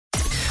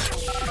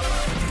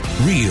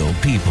Real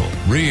people,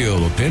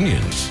 real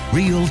opinions,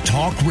 real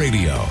talk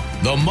radio.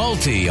 The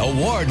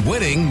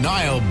multi-award-winning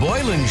Niall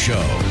Boylan Show.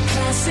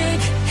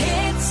 Classic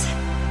hits.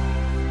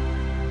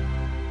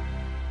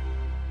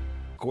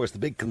 Of course, the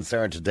big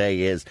concern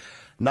today is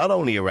not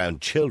only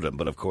around children,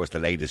 but of course the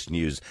latest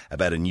news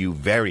about a new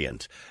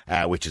variant,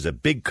 which is a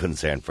big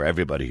concern for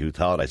everybody who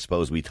thought,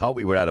 we thought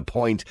we were at a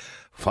point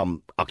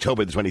from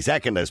October the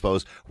 22nd, I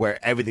suppose,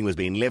 where everything was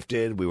being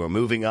lifted, we were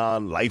moving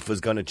on, life was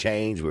going to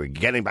change, we were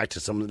getting back to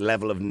some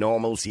level of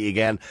normalcy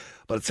again,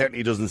 but it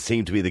certainly doesn't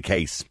seem to be the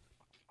case.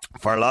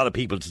 For a lot of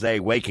people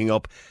today, waking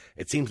up,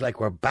 it seems like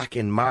we're back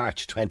in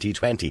March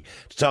 2020.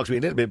 To talk to me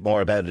a little bit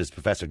more about it is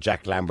Professor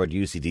Jack Lambert,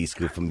 UCD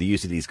School, from the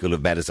UCD School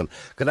of Medicine.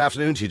 Good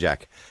afternoon to you,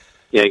 Jack.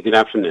 Yeah, good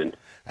afternoon.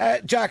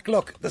 Jack,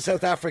 look, the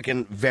South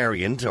African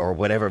variant, or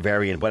whatever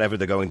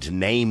they're going to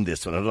name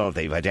this one, I don't know if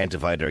they've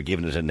identified or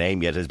given it a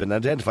name yet, has been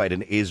identified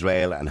in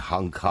Israel and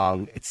Hong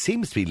Kong. It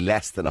seems to be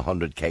less than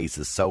 100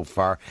 cases so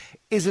far.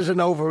 Is it an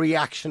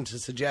overreaction to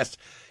suggest,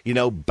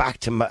 back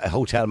to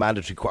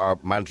mandatory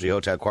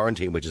hotel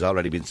quarantine, which has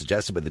already been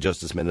suggested by the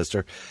Justice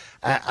Minister,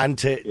 and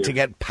to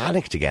get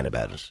panicked again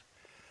about it?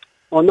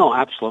 Well, no,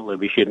 absolutely,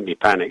 we shouldn't be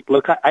panicked.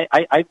 Look,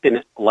 I've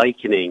been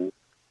likening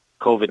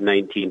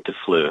COVID-19 to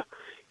flu.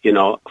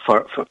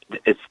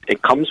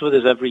 It comes with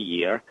us every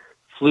year.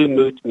 Flu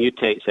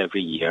mutates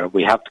every year.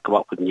 We have to come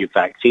up with new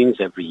vaccines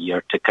every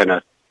year to kind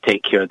of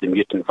take care of the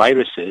mutant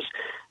viruses.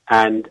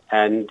 And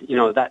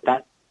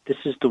that this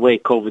is the way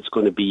COVID's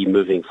going to be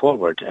moving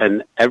forward.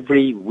 And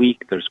every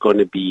week there's going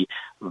to be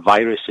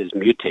viruses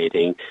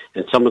mutating,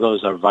 and some of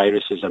those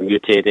viruses are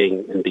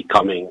mutating and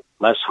becoming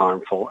less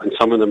harmful, and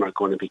some of them are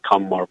going to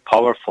become more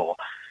powerful.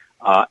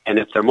 And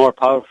if they're more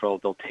powerful,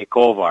 they'll take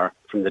over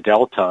from the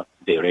Delta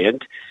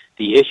variant.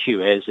 The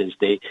issue is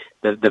the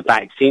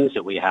vaccines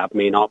that we have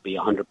may not be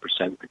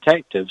 100%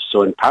 protective.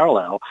 So in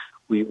parallel,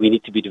 we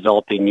need to be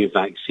developing new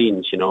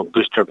vaccines,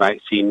 booster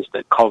vaccines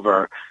that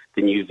cover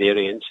the new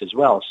variants as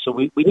well. So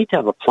we need to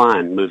have a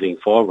plan moving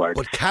forward.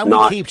 But can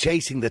we keep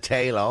chasing the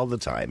tail all the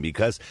time?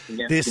 Because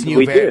this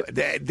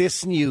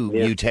new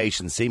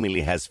mutation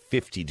seemingly has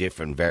 50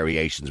 different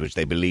variations, which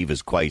they believe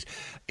is quite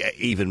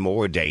even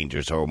more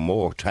dangerous or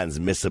more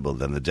transmissible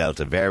than the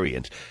Delta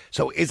variant.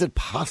 So is it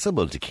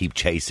possible to keep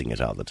chasing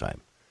it all the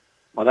time?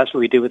 Well, that's what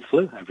we do with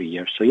flu every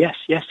year. So yes,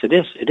 it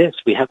is. It is.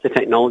 We have the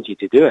technology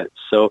to do it.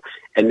 So,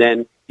 and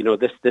then,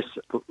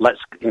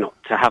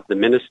 to have the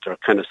minister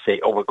kind of say,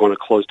 we're going to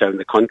close down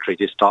the country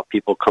to stop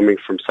people coming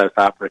from South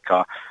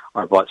Africa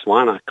or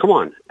Botswana. Come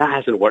on, that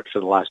hasn't worked for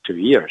the last 2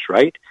 years,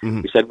 right?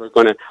 Mm-hmm. We said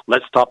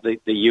let's stop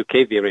the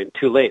UK variant.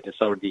 Too late,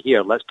 it's already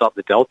here. Let's stop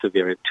the Delta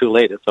variant. Too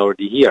late, it's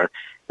already here.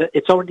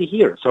 It's already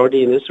here. It's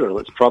already in Israel.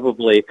 It's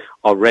probably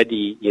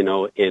already,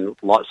 in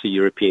lots of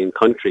European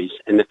countries.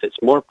 And if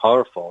it's more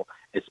powerful,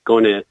 it's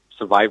going to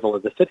survival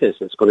of the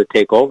fittest. It's going to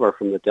take over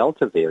from the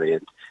Delta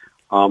variant.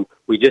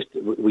 We just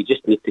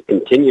need to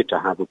continue to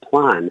have a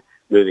plan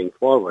moving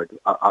forward.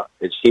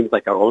 It seems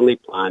like our only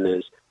plan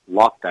is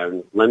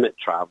lockdown, limit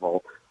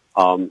travel,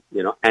 and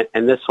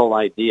this whole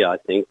idea, I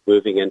think,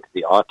 moving into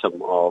the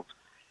autumn of,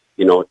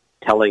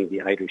 telling the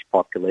Irish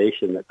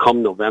population that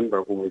come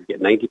November, when we get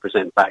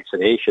 90%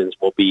 vaccinations,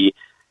 we'll be,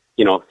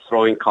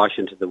 throwing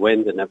caution to the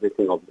wind and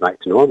everything will be back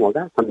to normal.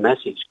 That's a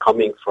message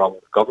coming from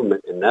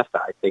government and NPHET.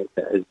 I think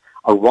that is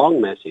a wrong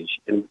message,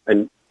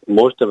 and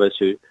most of us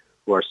who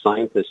are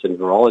scientists and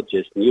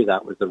virologists knew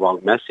that was the wrong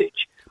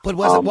message. But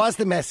was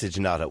the message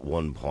not at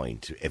one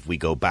point, if we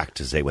go back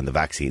to, say, when the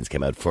vaccines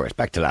came out first,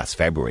 back to last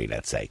February,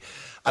 let's say,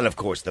 and of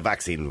course the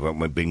vaccine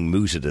were being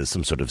mooted as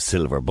some sort of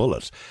silver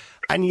bullet.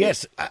 And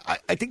yes,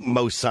 I think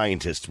most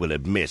scientists will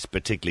admit,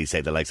 particularly,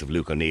 say, the likes of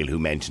Luke O'Neill, who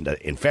mentioned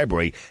that in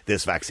February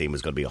this vaccine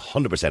was going to be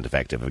 100%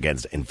 effective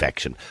against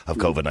infection of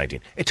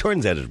COVID-19. It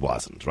turns out it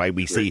wasn't, right?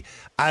 We see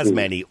as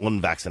many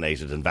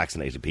unvaccinated and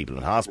vaccinated people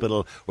in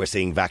hospital. We're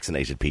seeing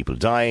vaccinated people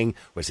dying.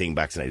 We're seeing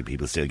vaccinated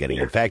people still getting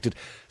infected.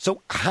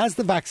 So has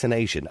the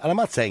vaccination, and I'm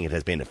not saying it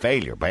has been a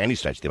failure by any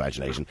stretch of the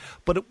imagination,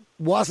 but it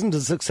wasn't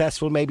as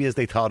successful maybe as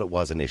they thought it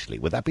was initially.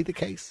 Would that be the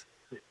case?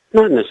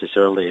 Not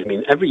necessarily. I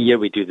mean, every year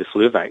we do the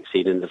flu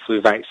vaccine, and the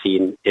flu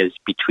vaccine is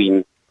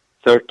between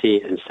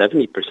 30 and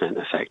 70%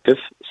 effective.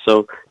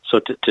 So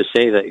to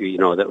say that,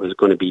 that was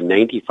going to be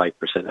 95%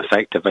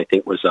 effective, I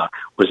think was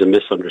a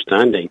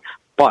misunderstanding.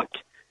 But,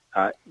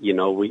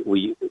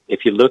 we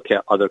if you look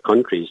at other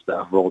countries that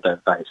have rolled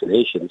out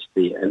vaccinations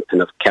and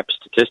have kept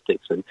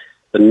statistics, and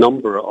the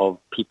number of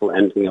people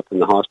ending up in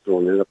the hospital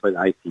and ending up in the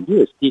ICU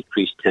has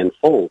decreased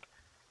tenfold.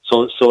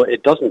 So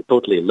it doesn't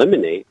totally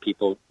eliminate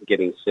people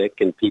getting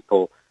sick and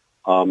people,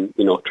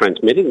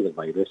 transmitting the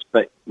virus,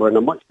 but we're in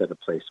a much better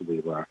place than we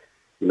were,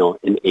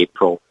 in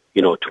April,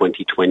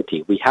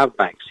 2020. We have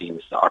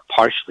vaccines that are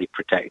partially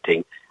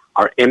protecting,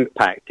 are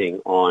impacting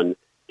on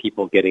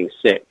people getting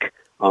sick.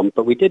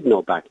 But we did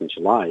know back in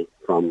July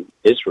from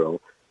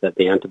Israel that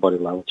the antibody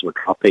levels were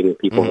dropping and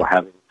people were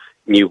having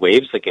new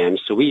waves again.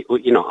 So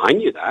I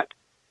knew that.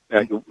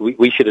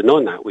 We should have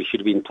known that. We should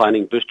have been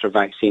planning booster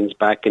vaccines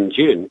back in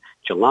June,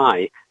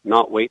 July,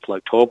 not wait till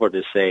October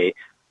to say,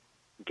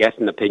 get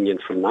an opinion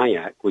from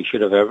NIAC. We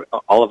should have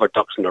all of our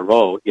ducks in a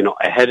row,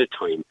 ahead of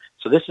time.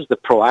 So this is the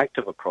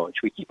proactive approach.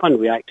 We keep on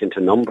reacting to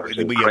numbers.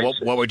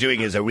 What we're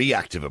doing is a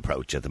reactive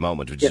approach at the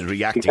moment, which is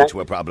reacting to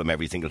a problem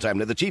every single time.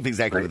 Now, the chief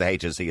executive of the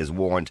HSE has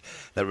warned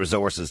that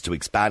resources to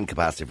expand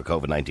capacity for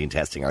COVID-19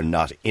 testing are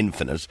not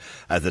infinite,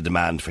 as the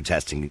demand for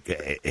testing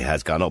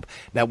has gone up.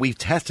 Now, we've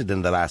tested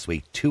in the last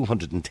week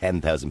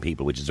 210,000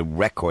 people, which is a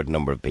record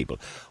number of people.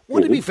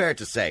 Would it be fair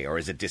to say, or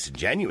is it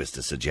disingenuous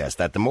to suggest,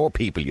 that the more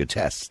people you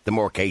test, the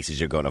more cases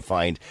you're going to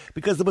find?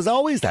 Because there was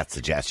always that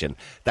suggestion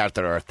that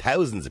there are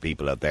thousands of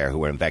people out there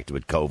who are infected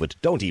with COVID,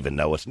 don't even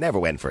know it, never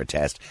went for a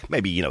test,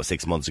 maybe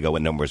 6 months ago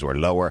when numbers were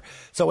lower.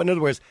 So in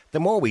other words, the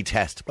more we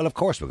test, well, of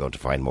course we're going to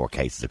find more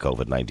cases of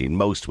COVID-19.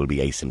 Most will be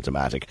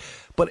asymptomatic.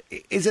 But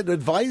is it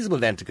advisable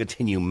then to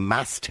continue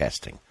mass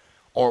testing?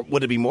 Or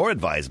would it be more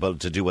advisable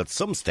to do what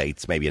some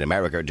states, maybe in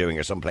America, are doing,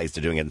 or some places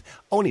are doing, and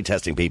only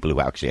testing people who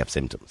actually have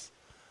symptoms?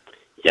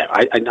 Yeah,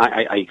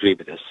 I agree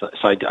with this. So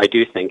I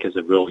do think, as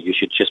a rule, you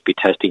should just be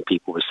testing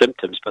people with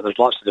symptoms. But there's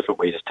lots of different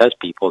ways to test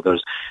people.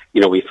 There's,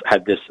 we've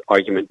had this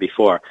argument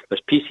before.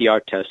 There's PCR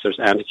tests. There's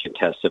antigen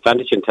tests. If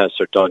antigen tests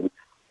are done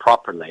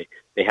properly,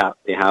 they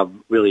have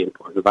really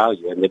important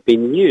value, and they've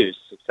been used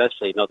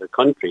successfully in other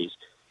countries.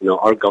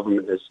 Our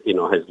government has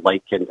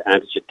likened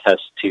antigen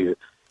tests to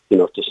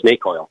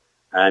snake oil,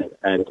 and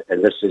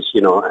this is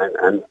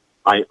and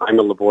I'm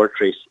a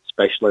laboratory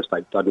specialist.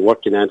 I've done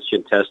work in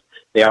antigen tests.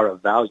 They are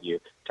of value.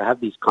 To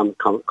have these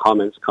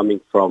comments coming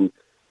from,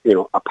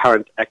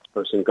 apparent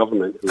experts in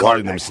government who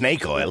calling them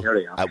snake oil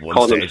at one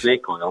calling stage. them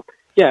snake oil.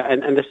 Yeah,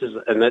 and this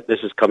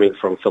is coming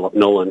from Philip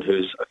Nolan,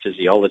 who's a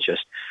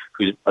physiologist,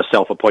 who's a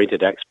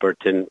self-appointed expert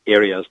in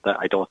areas that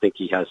I don't think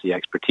he has the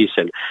expertise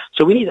in.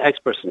 So we need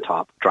experts on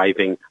top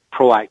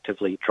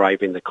proactively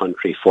driving the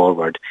country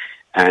forward.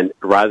 And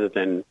rather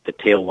than the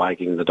tail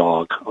wagging the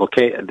dog,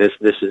 okay, this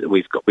is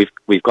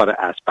we've got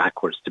to ask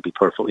backwards, to be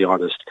perfectly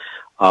honest.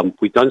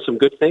 We've done some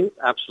good things,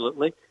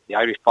 absolutely. The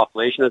Irish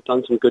population has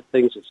done some good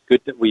things. It's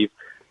good that we've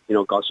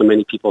got so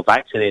many people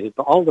vaccinated,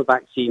 but all the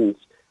vaccines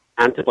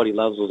antibody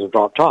levels have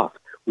dropped off.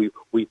 We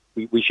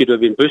should have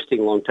been boosting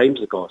a long time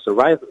ago. So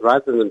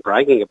rather than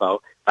bragging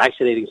about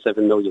vaccinating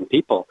 7 million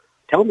people,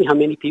 tell me how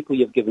many people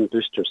you've given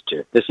boosters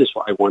to. This is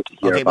what I want to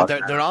hear about.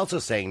 But they're also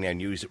saying now,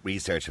 new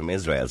research from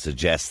Israel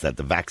suggests that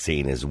the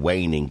vaccine is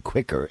waning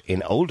quicker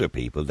in older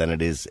people than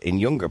it is in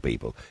younger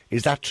people.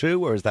 Is that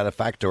true, or is that a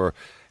fact, or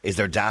is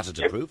there data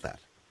to prove that?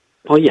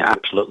 Well, yeah,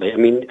 absolutely. I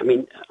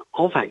mean,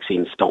 all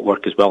vaccines don't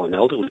work as well in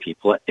elderly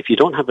people. If you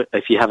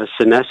have a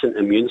senescent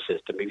immune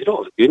system, if you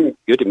don't have a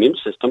good immune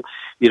system,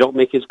 you don't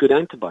make as good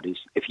antibodies.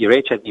 If you're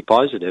HIV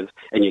positive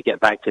and you get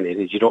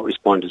vaccinated, you don't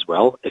respond as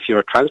well. If you're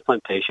a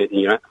transplant patient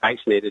and you're not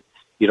vaccinated,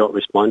 you don't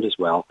respond as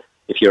well.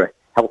 If you're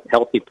a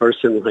healthy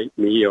person like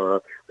me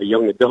or a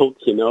young adult,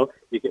 you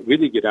get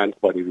really good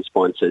antibody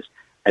responses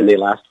and they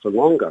last for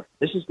longer.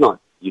 This is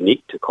not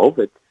unique to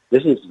COVID.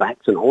 This is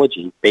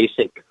vaccinology,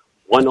 basic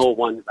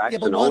 101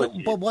 vaccinology.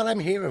 Yeah, but what I'm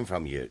hearing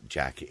from you,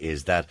 Jack,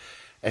 is that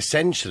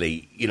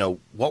essentially,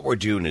 what we're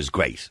doing is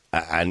great,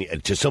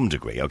 and to some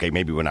degree, okay,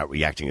 maybe we're not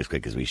reacting as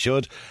quick as we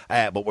should,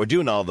 but we're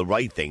doing all the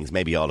right things,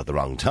 maybe all at the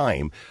wrong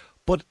time.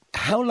 But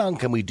how long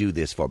can we do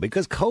this for?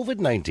 Because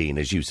COVID-19,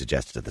 as you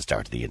suggested at the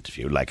start of the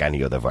interview, like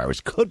any other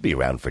virus, could be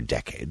around for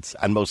decades,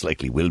 and most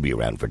likely will be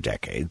around for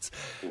decades.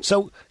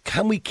 So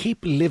can we keep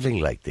living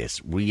like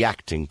this,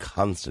 reacting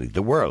constantly?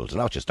 The world,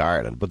 not just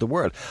Ireland, but the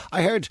world.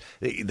 I heard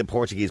the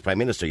Portuguese Prime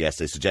Minister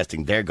yesterday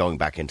suggesting they're going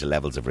back into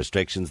levels of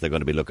restrictions. They're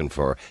going to be looking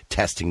for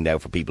testing now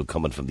for people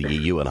coming from the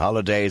EU on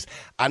holidays.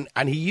 And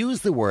he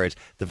used the word,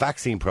 the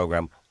vaccine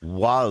programme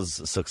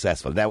was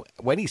successful. Now,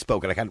 when he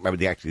spoke, and I can't remember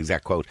the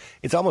exact quote,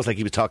 it's almost like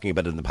he was talking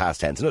about it in the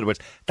past tense. In other words,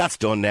 that's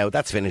done now,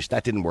 that's finished,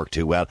 that didn't work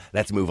too well,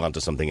 let's move on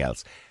to something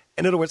else.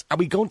 In other words, are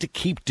we going to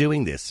keep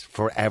doing this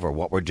forever,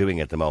 what we're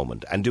doing at the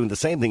moment, and doing the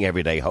same thing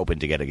every day, hoping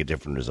to get a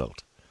different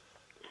result?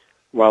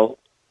 Well,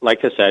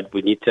 like I said,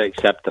 we need to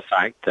accept the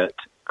fact that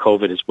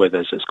COVID is with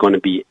us. It's going to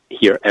be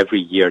here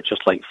every year,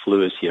 just like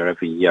flu is here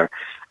every year.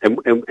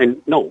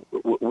 And no,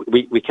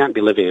 we can't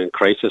be living in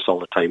crisis all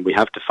the time. We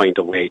have to find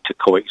a way to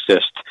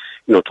coexist,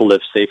 to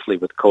live safely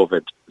with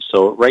COVID.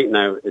 So right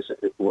now,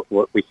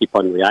 we keep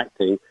on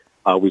reacting.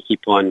 We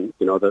keep on,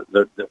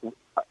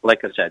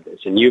 like I said,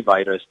 it's a new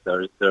virus.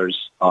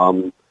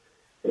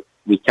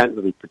 We can't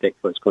really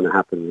predict what's going to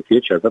happen in the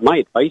future. But my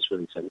advice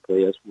really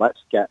simply is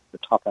let's get the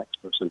top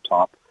experts on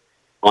top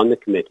on the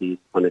committees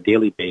on a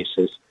daily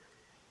basis,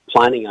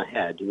 planning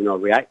ahead,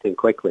 reacting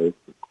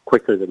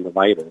quicker than the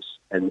virus.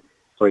 And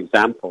for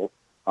example,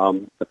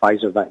 the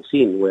Pfizer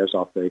vaccine wears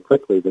off very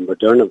quickly. The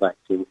Moderna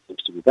vaccine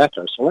seems to be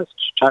better. So let's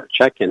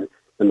check in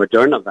the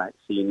Moderna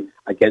vaccine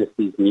against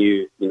these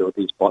new,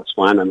 these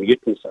Botswana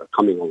mutants that are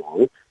coming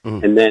along.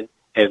 Mm. And then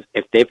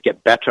if they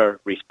get better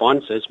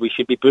responses, we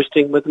should be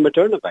boosting with the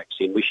Moderna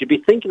vaccine. We should be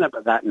thinking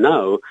about that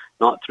now,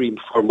 not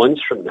 3-4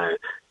 months from now.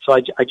 So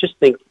I just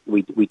think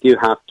we do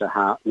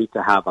need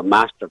to have a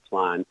master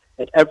plan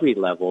at every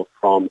level,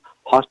 from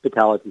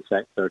hospitality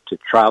sector to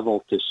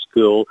travel to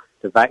school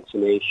to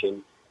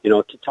vaccination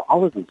to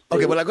all of these things.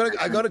 Okay, well, I'm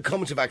going to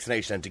come to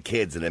vaccination and to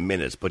kids in a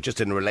minute, but just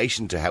in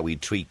relation to how we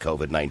treat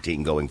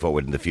COVID-19 going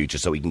forward in the future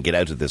so we can get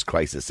out of this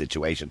crisis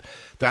situation.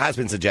 There has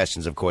been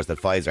suggestions, of course, that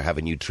Pfizer have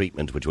a new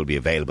treatment which will be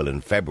available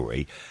in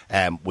February,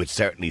 which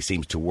certainly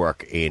seems to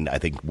work in, I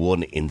think,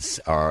 in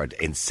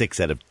 6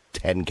 out of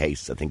 10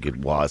 cases, I think it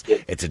was.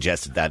 It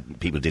suggested that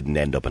people didn't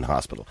end up in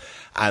hospital.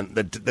 And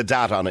the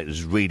data on it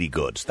is really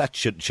good. So that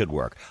should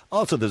work.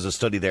 Also, there's a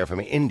study there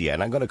from India,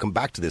 and I'm going to come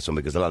back to this one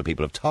because a lot of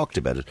people have talked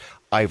about it,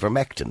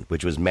 ivermectin,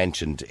 which was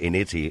mentioned in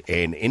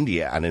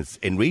India, and it's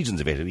in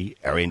regions of Italy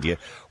or India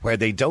where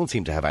they don't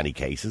seem to have any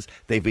cases.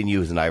 They've been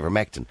using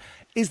ivermectin.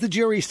 Is the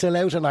jury still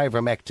out on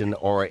ivermectin,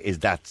 or is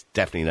that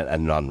definitely a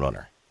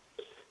non-runner?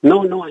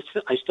 No,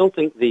 I still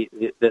think the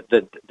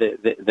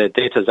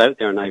data's out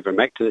there on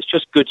ivermectin. It's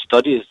just good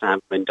studies that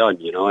have been done,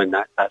 and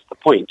that's the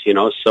point,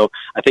 So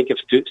I think if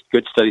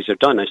good studies are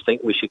done, I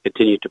think we should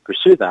continue to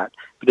pursue that.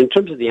 But in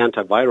terms of the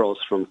antivirals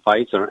from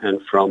Pfizer and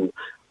from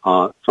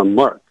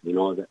Merck,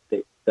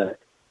 that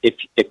if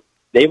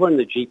they were in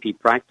the GP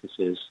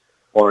practices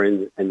or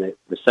in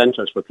the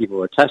centres where people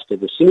were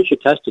tested, as soon as you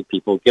tested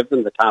people, give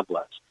them the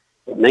tablets,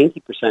 it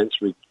 90%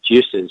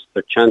 reduces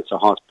their chance of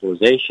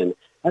hospitalization.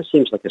 That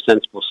seems like a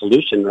sensible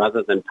solution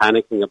rather than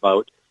panicking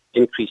about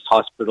increased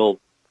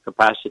hospital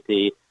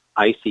capacity,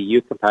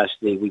 ICU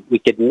capacity. We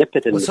could nip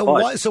it in the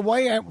bud. So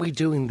why aren't we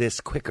doing this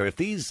quicker? If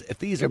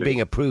these are being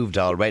approved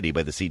already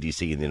by the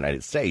CDC in the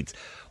United States,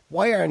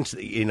 why aren't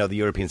the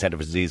European Centre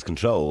for Disease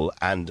Control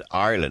and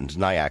Ireland,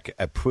 NIAC,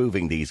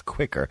 approving these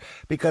quicker?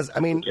 Because,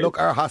 look,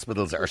 our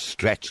hospitals are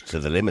stretched to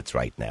the limits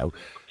right now.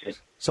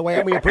 So why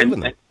aren't we approving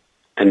them?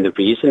 And the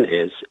reason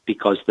is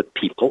because the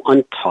people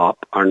on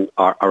top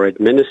are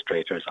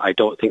administrators. I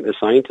don't think the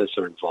scientists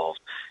are involved.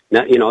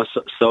 Now, and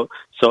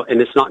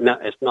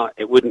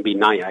it wouldn't be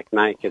NIAC.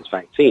 NIAC is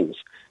vaccines.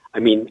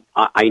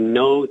 I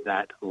know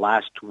that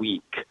last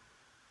week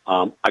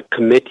a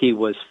committee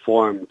was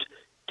formed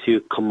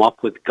to come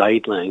up with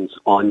guidelines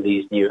on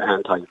these new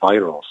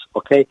antivirals.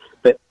 Okay,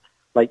 but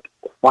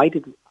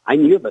I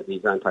knew about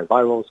these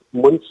antivirals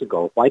months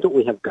ago? Why don't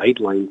we have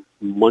guidelines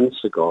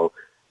months ago?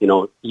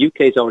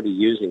 UK's already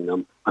using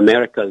them.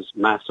 America's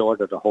mass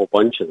ordered a whole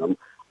bunch of them.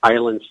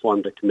 Ireland's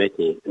formed a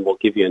committee, and we'll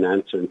give you an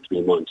answer in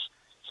 3 months.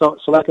 So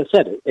like I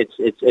said,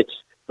 it's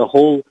the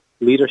whole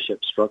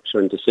leadership structure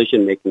and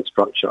decision-making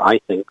structure, I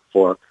think,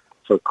 for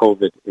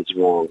COVID is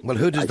wrong. Well,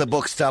 who does the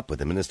buck stop with?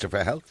 The Minister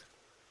for Health?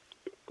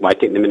 Well, I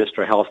think the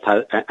Minister of Health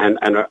and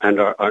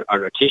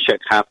our Taoiseach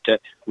have to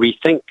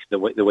rethink the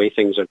way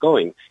things are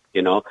going.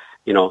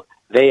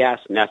 They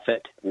asked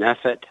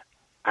NPHET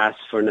ask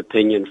for an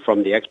opinion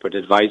from the expert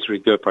advisory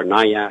group or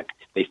NIAC.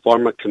 They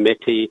form a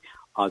committee.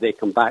 They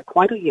come back.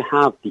 Why don't you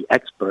have the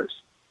experts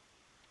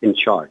in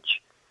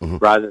charge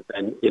rather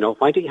than,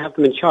 why don't you have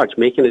them in charge,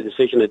 making a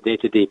decision on a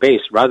day-to-day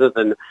basis rather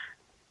than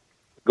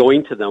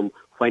going to them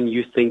when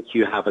you think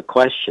you have a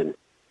question?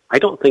 I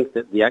don't think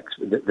that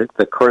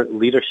the current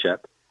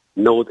leadership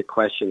know the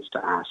questions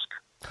to ask.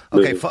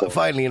 Okay,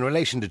 finally, in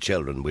relation to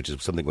children, which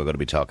is something we're going to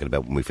be talking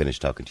about when we finish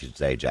talking to you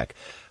today, Jack,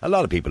 a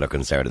lot of people are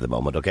concerned at the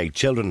moment. Okay,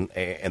 children,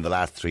 in the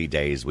last 3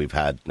 days, we've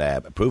had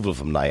approval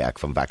from NIAC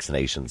from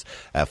vaccinations,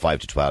 5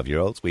 to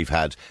 12-year-olds. We've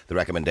had the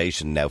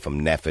recommendation now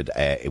from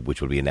NPHET, which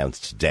will be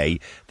announced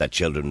today, that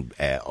children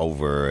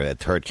over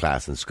third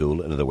class in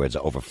school, in other words,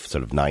 over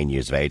sort of 9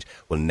 years of age,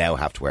 will now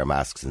have to wear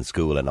masks in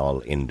school and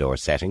all indoor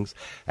settings.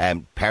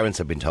 Parents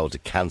have been told to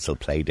cancel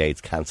play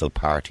dates, cancel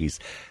parties,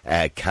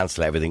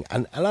 cancel everything.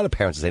 And a lot of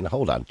parents are saying,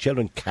 hold on,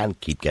 children can't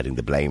keep getting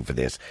the blame for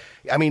this.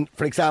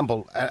 For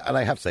example, and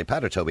I have to say,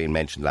 Pater Tobin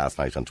mentioned last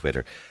night on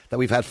Twitter that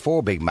we've had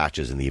 4 big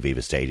matches in the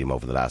Aviva Stadium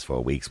over the last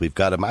 4 weeks. We've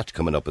got a match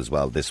coming up as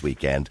well this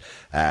weekend,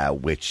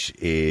 which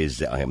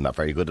is, I am not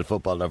very good at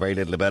football, know very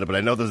little about it, but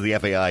I know there's the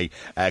FAI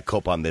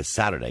Cup on this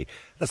Saturday.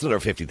 That's another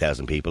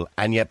 50,000 people,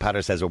 and yet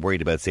Pater says we're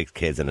worried about 6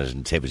 kids and a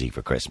nativity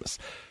for Christmas.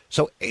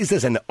 So is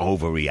this an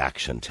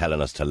overreaction telling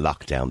us to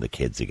lock down the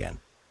kids again?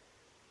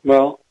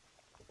 Well,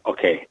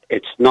 okay,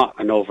 it's not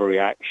an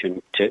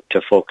overreaction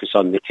to focus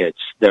on the kids.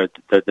 They're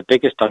the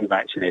biggest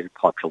unvaccinated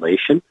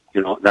population.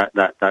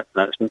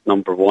 That's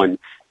number one.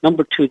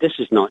 Number two, this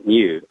is not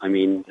new.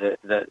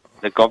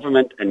 The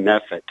government and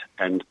NPHET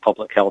and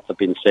public health have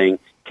been saying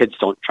kids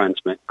don't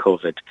transmit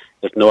COVID.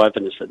 There's no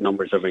evidence that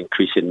numbers are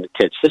increasing in the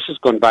kids. This has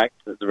gone back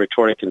to the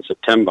rhetoric in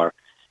September,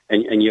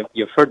 and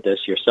you've heard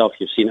this yourself.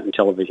 You've seen it on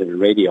television and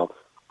radio.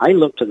 I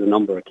looked at the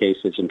number of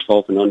cases in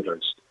 12 and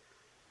unders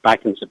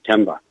back in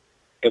September.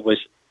 It was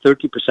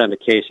 30% of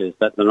cases,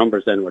 that the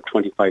numbers then were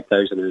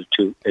 25,000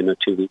 in a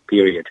 2-week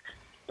period.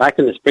 Back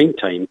in the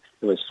springtime,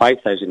 there was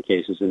 5,000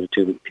 cases in a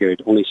 2-week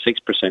period, only 6%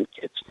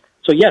 kids.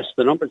 So yes,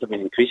 the numbers have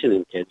been increasing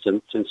in kids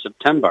since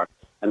September,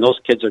 and those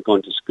kids are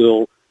going to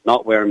school,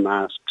 not wearing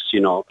masks,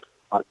 not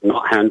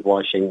hand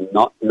washing,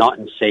 not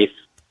in safe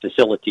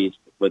facilities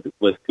with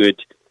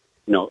good,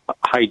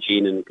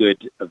 hygiene and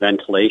good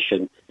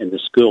ventilation in the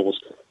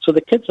schools. So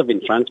the kids have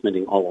been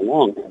transmitting all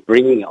along and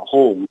bringing it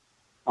home.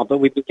 But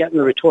we've been getting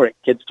the rhetoric,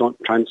 kids don't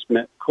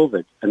transmit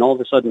COVID. And all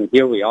of a sudden,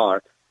 here we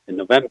are in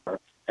November,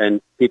 and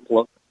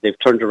people they've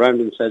turned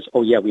around and says,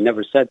 oh yeah, we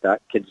never said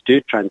that. Kids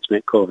do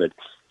transmit COVID.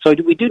 So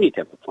we do need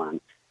to have a plan.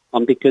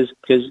 Because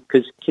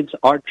kids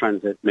are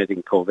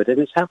transmitting COVID and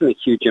it's having a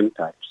huge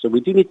impact. So we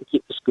do need to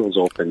keep the schools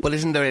open. But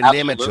isn't there a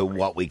limit to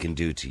what we can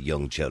do to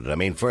young children? I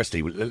mean,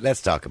 firstly,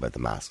 let's talk about the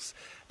masks.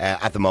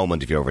 At the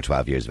moment, if you're over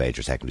 12 years of age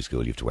or secondary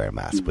school, you have to wear a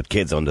mask. But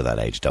kids under that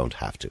age don't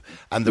have to.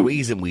 And the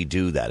reason we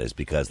do that is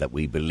because that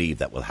we believe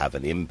that will have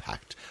an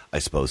impact, I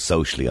suppose,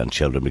 socially on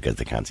children because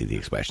they can't see the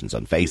expressions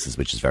on faces,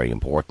 which is very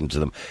important to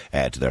them,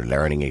 to their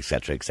learning,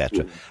 etc.,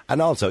 etc.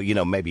 And also, you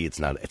know, maybe it's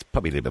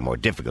probably a little bit more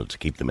difficult to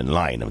keep them in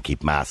line and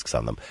keep masks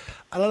on them.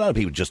 And a lot of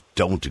people just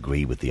don't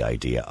agree with the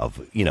idea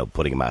of, you know,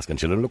 putting a mask on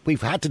children. Look,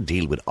 we've had to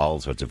deal with all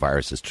sorts of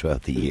viruses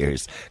throughout the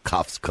years,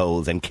 coughs,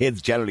 colds, and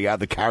kids generally are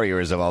the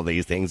carriers of all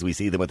these things. We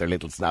see them with their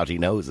little snotty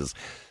noses.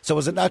 So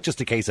is it not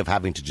just a case of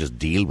having to just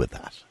deal with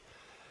that?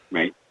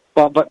 Right.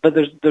 Well, but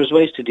there's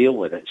ways to deal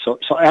with it. So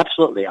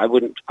absolutely, I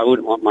wouldn't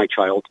want my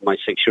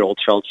 6-year-old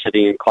child,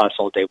 sitting in class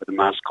all day with a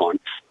mask on.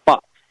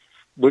 But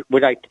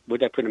would I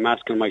put a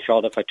mask on my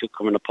child if I took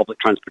him in a public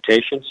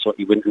transportation so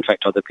he wouldn't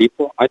infect other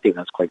people? I think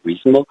that's quite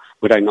reasonable.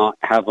 Would I not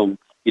have him,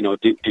 you know,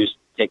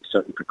 take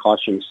certain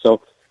precautions?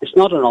 So it's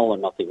not an all or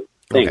nothing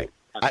thing. Okay.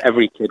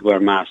 Every kid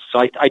wear masks. So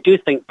I do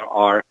think there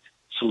are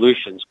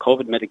solutions,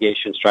 COVID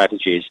mitigation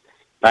strategies,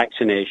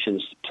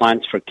 vaccinations,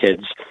 plans for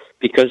kids,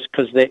 because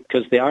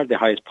they are the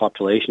highest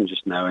population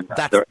just now. And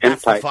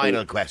that's the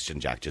final question,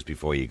 Jack, just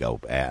before you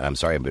go. And I'm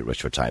sorry I'm a bit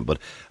rushed for time, but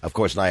of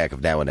course NIAC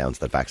have now announced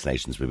that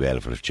vaccinations will be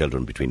available for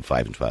children between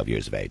 5 and 12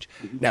 years of age.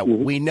 Now,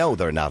 we know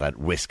they're not at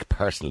risk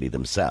personally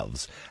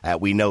themselves.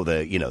 We know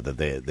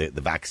the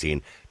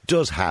vaccine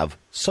does have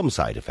some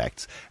side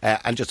effects.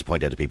 And just to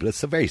point out to people,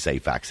 it's a very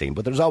safe vaccine,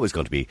 but there's always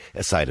going to be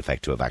a side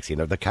effect to a vaccine,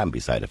 or there can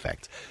be side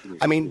effects.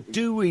 I mean,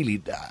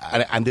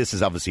 and this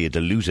is obviously a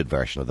diluted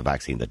version of the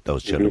vaccine that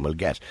those children will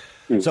get.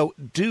 So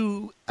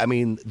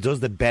does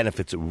the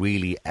benefits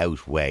really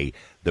outweigh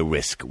the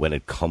risk when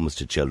it comes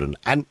to children?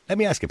 And let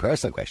me ask you a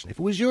personal question. If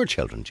it was your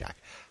children, Jack,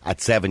 at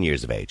 7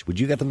 years of age,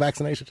 would you get them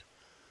vaccinated?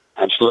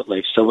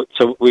 Absolutely. So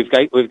we've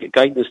got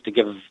guidance to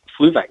give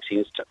flu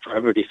vaccines for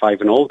everybody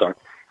 5 and older.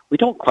 We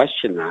don't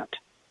question that,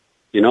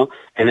 you know.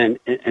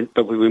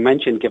 But when we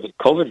mentioned giving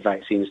COVID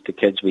vaccines to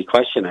kids, we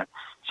question it.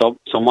 So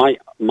my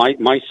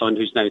son,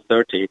 who's now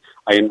 30,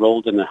 I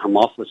enrolled in the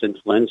Haemophilus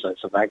influenza.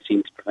 It's a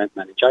vaccine to prevent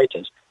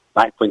meningitis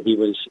back when he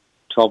was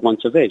 12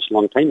 months of age, a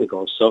long time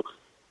ago. So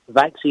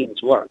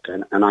vaccines work,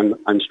 and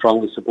I'm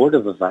strongly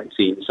supportive of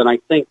vaccines. And I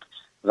think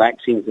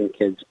vaccines in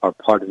kids are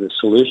part of the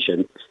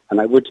solution.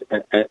 And I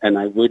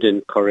would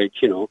encourage,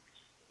 you know,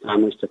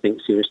 families to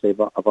think seriously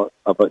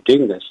about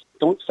doing this.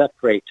 Don't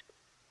separate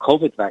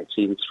COVID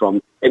vaccines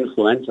from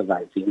influenza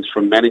vaccines,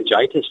 from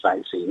meningitis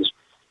vaccines.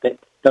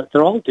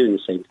 They're all doing the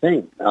same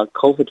thing.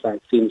 COVID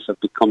vaccines have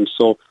become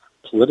so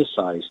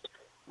politicized,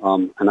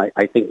 and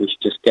I think we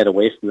should just get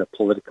away from the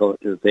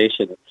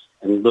politicalization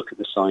and look at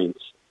the science.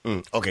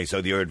 Okay, so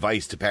your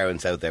advice to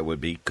parents out there would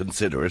be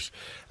consider it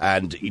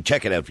and you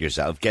check it out for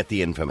yourself, get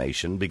the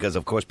information, because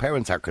of course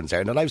parents are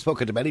concerned, and I've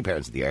spoken to many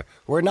parents in the air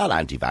who are not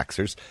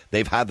anti-vaxxers.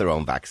 They've had their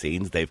own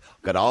vaccines, they've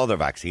got all their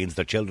vaccines,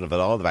 their children have had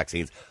all the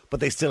vaccines,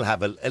 but they still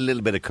have a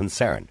little bit of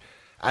concern.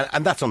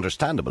 And that's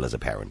understandable as a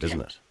parent,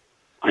 isn't it?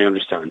 I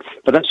understand.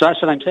 But that's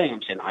what I'm saying.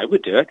 I'm saying I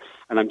would do it,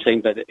 and I'm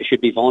saying that it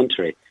should be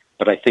voluntary.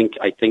 But I think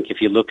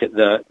if you look at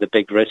the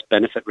big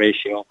risk-benefit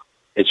ratio,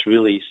 it's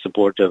really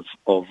supportive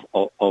of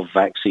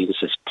vaccines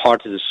as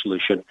part of the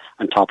solution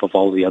on top of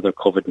all the other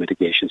COVID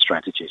mitigation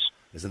strategies.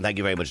 Listen, thank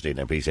you very much, Dean.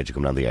 I appreciate you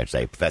coming on the air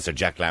today. Professor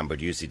Jack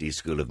Lambert, UCD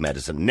School of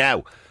Medicine.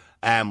 Now,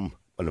 when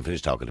I'm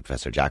finished talking to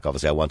Professor Jack,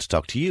 obviously I want to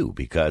talk to you,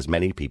 because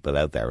many people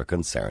out there are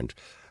concerned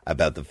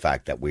about the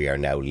fact that we are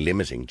now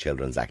limiting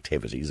children's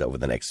activities over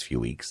the next few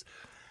weeks.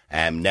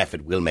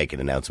 NPHET will make an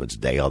announcement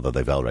today, although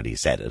they've already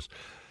said it,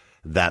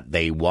 that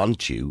they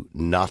want you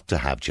not to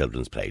have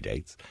children's play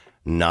dates,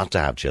 not to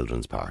have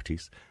children's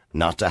parties,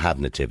 not to have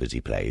nativity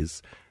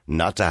plays,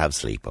 not to have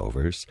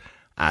sleepovers,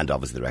 and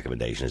obviously the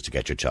recommendation is to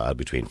get your child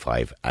between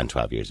 5 and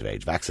 12 years of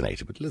age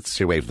vaccinated. But let's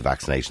stay away from the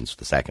vaccinations for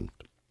the second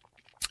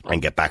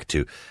and get back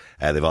to,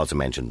 they've also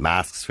mentioned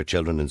masks for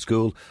children in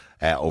school,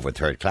 over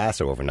 3rd class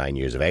or over 9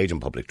 years of age, in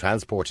public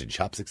transport, in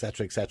shops,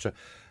 etc., etc.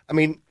 I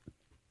mean,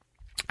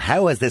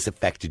 how has this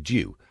affected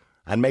you?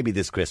 And maybe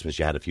this Christmas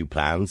you had a few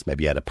plans,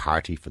 maybe you had a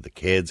party for the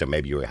kids, or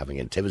maybe you were having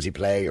a nativity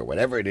play or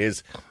whatever it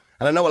is.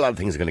 And I know a lot of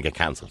things are going to get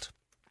cancelled.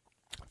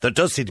 There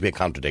does seem to be a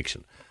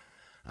contradiction.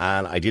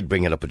 And I did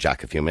bring it up with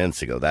Jack a few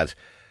minutes ago that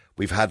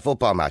we've had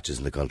football matches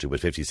in the country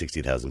with 50,000,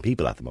 60,000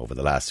 people at them over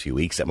the last few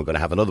weeks, and we're going to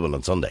have another one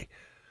on Sunday.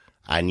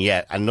 And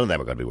none of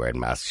them are going to be wearing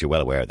masks. You're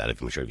well aware of that.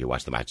 I'm sure if you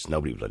watch the matches,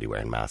 nobody will bloody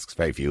wearing masks.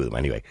 Very few of them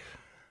anyway.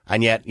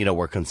 And yet, you know,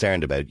 we're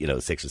concerned about,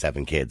 6 or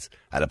 7 kids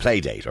at a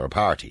play date or a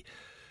party.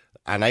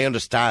 And I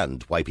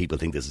understand why people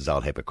think this is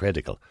all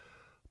hypocritical.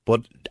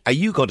 But are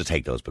you going to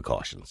take those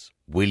precautions?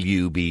 Will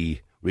you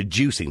be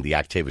reducing the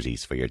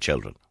activities for your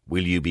children?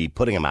 Will you be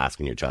putting a mask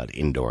on your child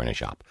indoor in a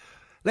shop?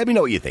 Let me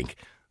know what you think.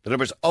 The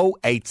number's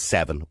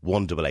 087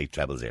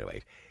 188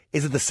 0008.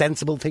 Is it the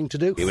sensible thing to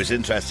do? It was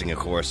interesting, of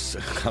course,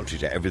 contrary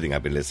to everything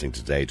I've been listening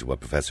today, to what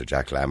Professor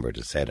Jack Lambert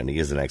has said, and he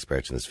is an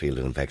expert in this field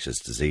of infectious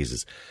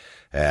diseases,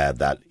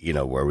 that,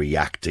 we're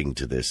reacting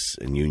to this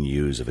new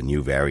news of a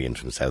new variant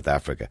from South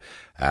Africa,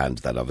 and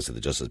that obviously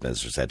the Justice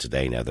Minister said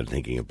today now they're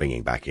thinking of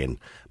bringing back in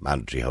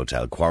mandatory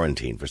hotel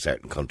quarantine for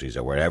certain countries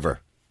or wherever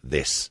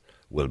this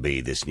will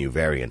be, this new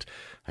variant.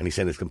 And he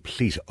said it's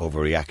complete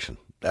overreaction.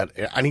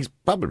 And he's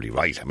probably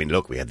right. I mean,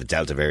 look, we had the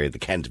Delta variant, the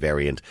Kent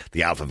variant,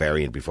 the Alpha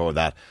variant before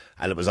that,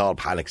 and it was all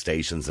panic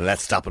stations, and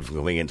let's stop it from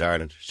going into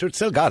Ireland. Sure, it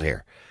still got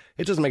here.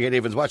 It doesn't make any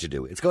difference what you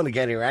do. It's going to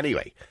get here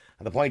anyway.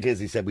 And the point is,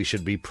 he said, we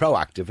should be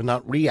proactive and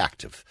not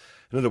reactive.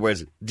 In other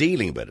words,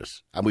 dealing with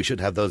it. And we should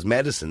have those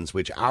medicines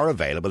which are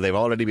available. They've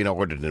already been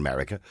ordered in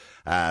America.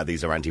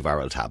 These are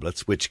antiviral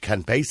tablets which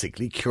can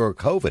basically cure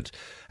COVID.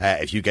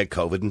 If you get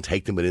COVID and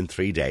take them within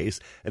 3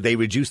 days, they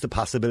reduce the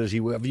possibility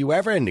of you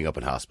ever ending up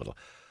in hospital.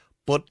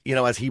 But,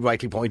 as he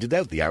rightly pointed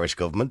out, the Irish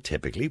government,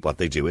 typically, what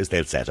they do is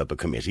they'll set up a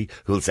committee,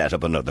 who'll set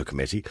up another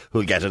committee,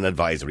 who'll get an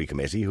advisory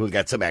committee, who'll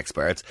get some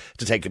experts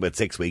to take about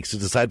 6 weeks to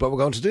decide what we're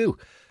going to do.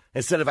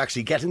 Instead of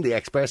actually getting the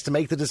experts to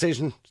make the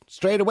decision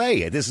straight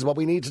away. This is what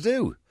we need to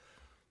do.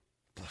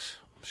 But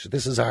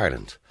this is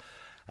Ireland.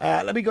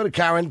 Let me go to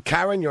Karen.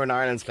 Karen, you're in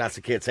Ireland's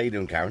Classic Hits. How you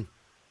doing, Karen?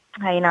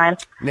 Hi, Niall.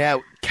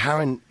 Now,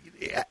 Karen,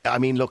 I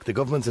mean, look, the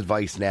government's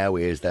advice now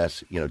is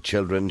that,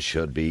 children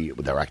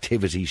their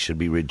activities should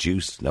be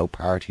reduced. No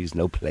parties,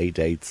 no play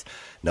dates,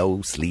 no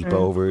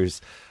sleepovers.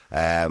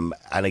 And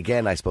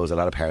again, I suppose a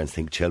lot of parents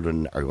think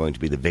children are going to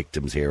be the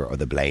victims here or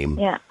the blame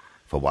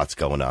for what's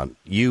going on.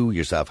 You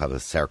yourself have a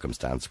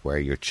circumstance where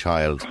your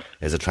child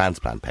is a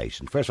transplant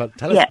patient. First of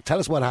all, tell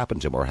us what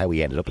happened to him or how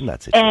he ended up in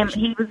that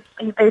situation. He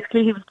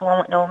was born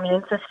with no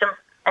immune system.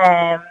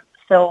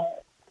 So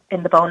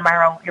in the bone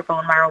marrow, your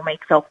bone marrow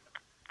makes up,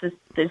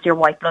 there's your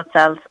white blood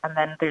cells, and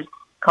then there's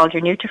called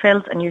your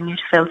neutrophils, and your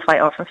neutrophils fight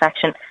off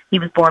infection. He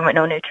was born with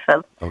no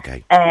neutrophils.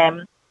 Okay.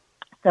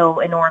 So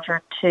in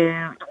order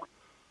to,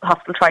 the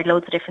hospital tried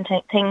loads of different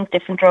things,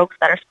 different drugs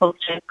that are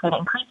supposed to kind of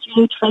increase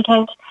your neutrophil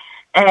count,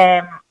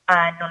 and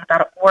none of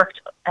that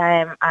worked.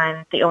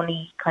 And the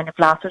only kind of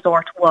last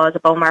resort was a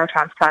bone marrow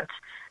transplant,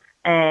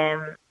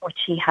 which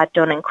he had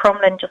done in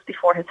Crumlin just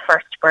before his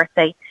first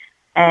birthday.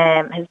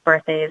 His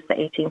birthday is the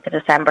 18th of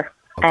December.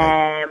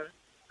 Okay.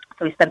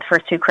 So we spent the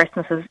first 2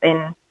 Christmases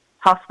in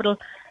hospital.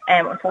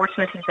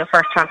 Unfortunately, the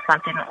first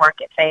transplant didn't work,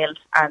 it failed,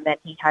 and then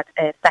he had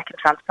a second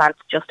transplant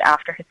just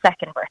after his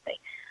second birthday.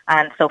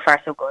 And so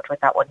far, so good with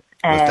that one.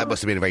 That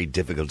must have been a very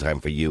difficult time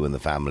for you and the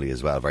family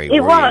as well. Very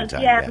it worrying was,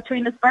 time. yeah,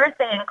 between his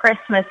birthday and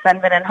Christmas,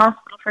 and been in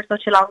hospital for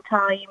such a long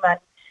time. And,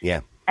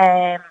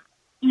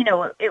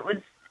 it was,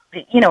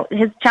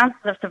 his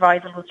chances of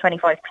survival was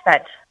 25%.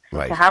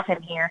 Right. To have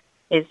him here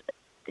is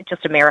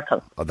just a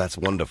miracle. Oh, that's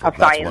wonderful. Of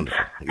that's science.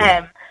 Wonderful.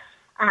 Yeah.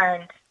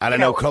 And I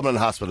know Crumlin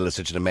Hospital is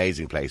such an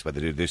amazing place where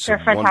they do some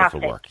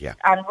wonderful work. Yeah.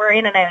 And we're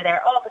in and out of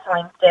there all the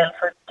time still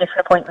for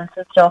different appointments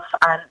and stuff,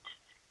 and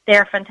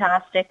they're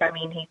fantastic. I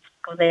mean, he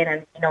goes in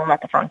and, I'm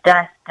at the front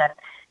desk, and,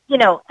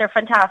 they're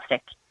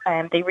fantastic.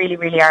 They really,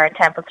 really are. In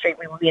Temple Street,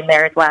 we will be in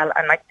there as well,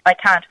 and I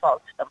can't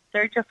fault them.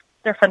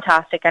 They're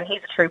fantastic, and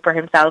he's a trooper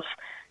himself.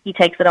 He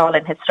takes it all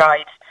in his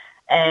stride.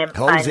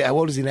 How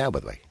old is he now,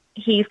 by the way?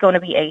 He's going to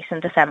be 8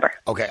 in December.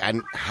 Okay,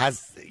 and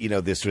has,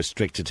 this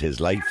restricted his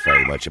life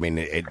very much? I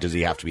mean, does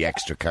he have to be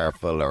extra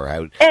careful, or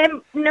how?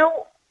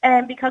 No,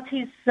 because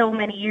he's so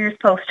many years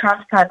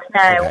post-transplant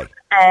now,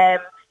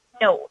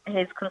 no,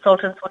 his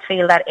consultants would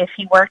feel that if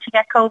he were to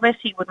get COVID,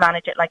 he would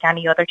manage it like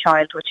any other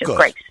child, which is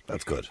great.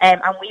 That's good.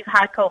 And we've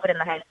had COVID in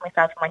the house.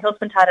 Myself and my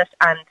husband had it,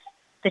 and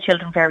the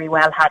children very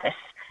well had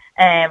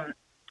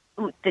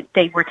it.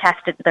 They were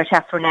tested, their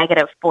tests were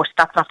negative, but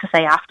that's not to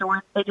say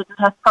afterwards they didn't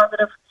test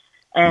positive.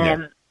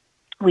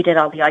 We did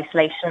all the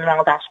isolation and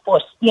all that,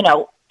 but,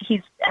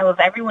 he's, out of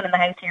everyone in the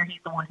house here, he's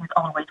the one who's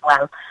always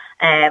well.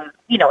 And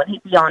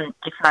he'd be on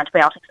different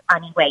antibiotics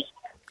anyway,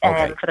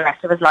 for the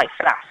rest of his life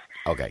for that.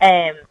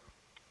 Okay.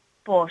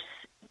 But,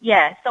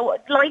 yeah, so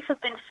life has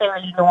been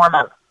fairly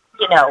normal,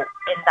 in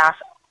that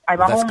I'm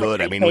a That's home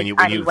good. I mean, when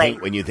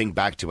you think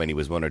back to when he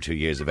was 1 or 2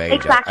 years of age,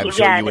 exactly, I'm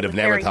sure you would have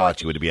never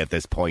thought you would be at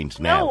this point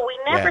now. No,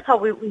 we never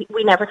thought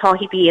we never thought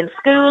he'd be in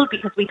school,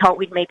 because we thought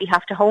we'd maybe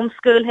have to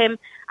homeschool him.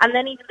 And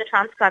then even the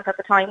transplant at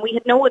the time, we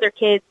had no other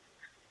kids,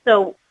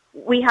 so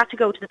we had to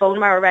go to the bone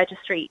marrow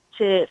registry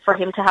for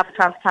him to have a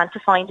transplant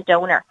to find a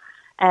donor.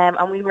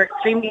 And we were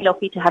extremely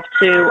lucky to have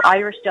 2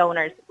 Irish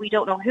donors. We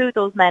don't know who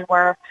those men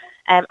were,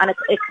 and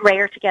it's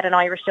rare to get an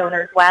Irish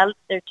donor as well.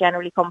 They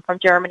generally come from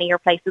Germany or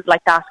places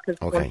like that, because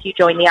once you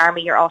join the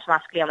army, you're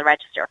automatically on the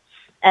register.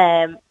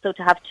 So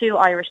to have 2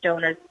 Irish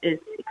donors is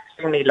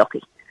extremely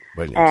lucky.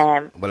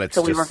 Brilliant.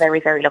 So we were very,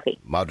 very lucky.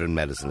 Modern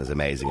medicine is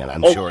amazing, and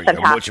I'm sure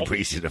you're much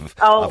appreciative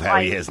of how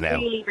he is now. I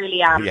really,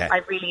 really am. Yeah. I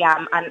really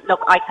am. And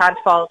look, I can't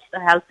fault the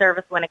health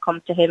service when it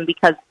comes to him,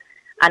 because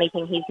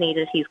anything he's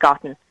needed, he's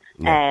gotten.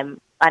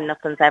 And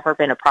nothing's ever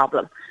been a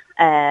problem.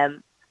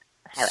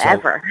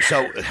 However,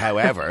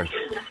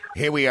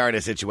 here we are in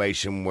a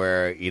situation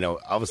where,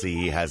 obviously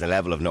he has a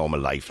level of normal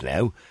life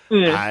now.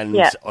 And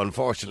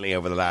unfortunately,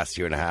 over the last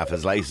year and a half,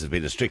 his life has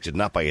been restricted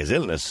not by his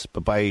illness,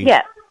 but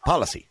by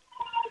policy.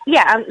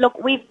 Yeah, and look,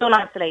 we've done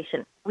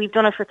isolation. We've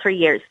done it for 3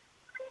 years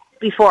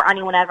before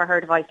anyone ever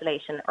heard of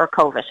isolation or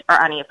COVID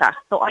or any of that.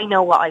 So I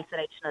know what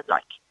isolation is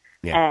like.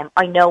 Yeah.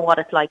 I know what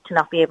it's like to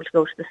not be able to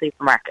go to the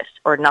supermarket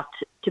or not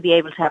to be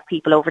able to have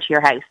people over to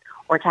your house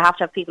or to have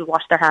people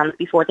wash their hands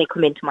before they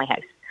come into my house.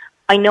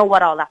 I know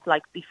what all that's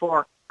like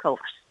before COVID.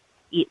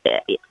 Any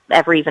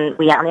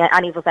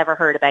of us ever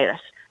heard about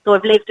it. So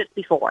I've lived it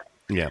before.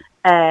 Yeah.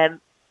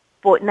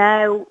 But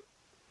now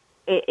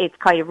it's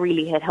kind of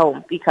really hit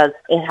home because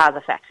it has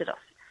affected us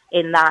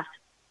in that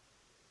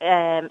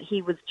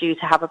he was due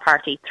to have a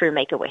party through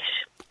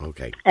Make-A-Wish.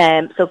 Okay.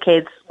 So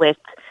kids with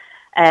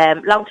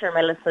long-term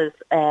illnesses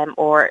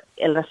or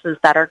illnesses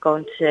that are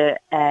going to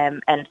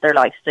end their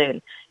life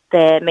soon.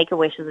 The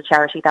Make-A-Wish is a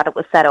charity that it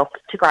was set up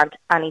to grant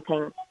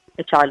anything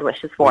a child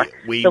wishes for.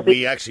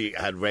 We actually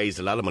had raised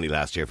a lot of money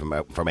last year for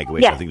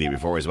Make-A-Wish, I think the year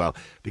before as well,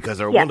 because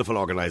they're a wonderful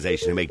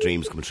organisation who make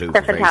dreams come true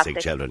for very sick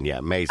children. Yeah,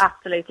 amazing.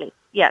 Absolutely.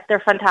 Yeah, they're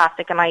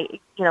fantastic, and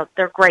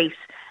they're great,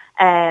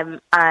 and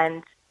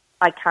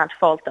I can't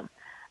fault them.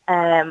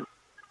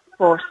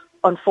 But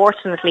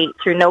unfortunately,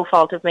 through no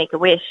fault of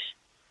Make-A-Wish,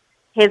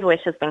 his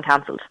wish has been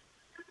cancelled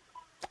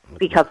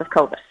because of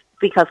COVID.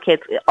 Because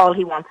kids, all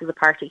he wants is a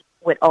party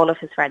with all of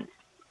his friends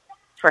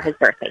for his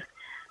birthday.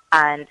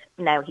 And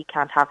now he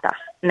can't have that.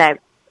 Now,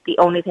 the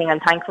only thing I'm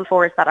thankful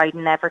for is that I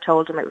never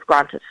told him it was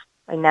granted.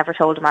 I never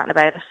told him anything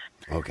about it.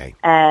 Okay.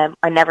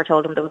 I never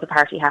told him there was a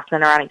party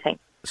happening or anything.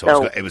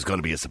 So it was going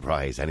to be a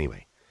surprise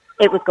anyway.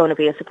 It was going to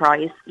be a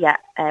surprise, yeah.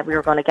 We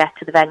were going to get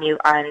to the venue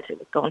and it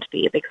was going to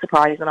be a big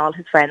surprise and all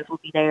his friends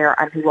would be there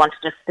and he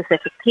wanted a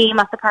specific theme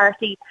at the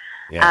party.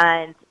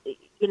 Yeah. And,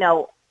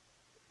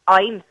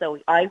 I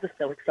was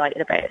so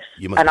excited about it.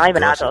 And I'm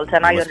an adult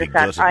and I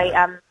understand.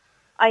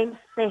 I'm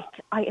sick.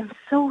 I am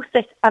so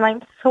sick and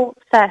I'm so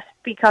upset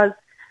because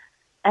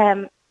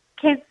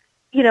kids,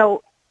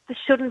 they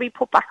shouldn't be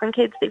put back on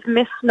kids. They've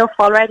missed enough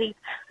already.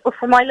 But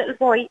for my little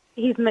boy,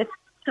 he's missed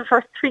the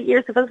first 3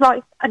 years of his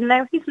life and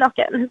now he's not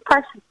getting his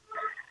party.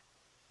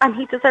 And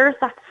he deserves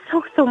that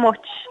so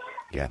much.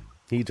 Yeah,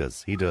 he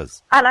does.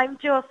 And I'm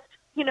just,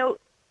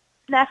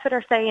 NPHET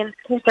are saying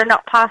kids are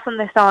not passing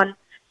this on.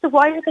 So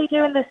why are they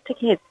doing this to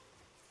kids?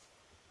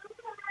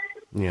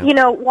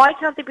 Yeah. Why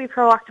can't they be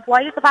proactive?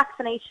 Why is the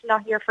vaccination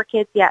not here for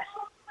kids yet?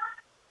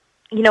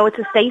 It's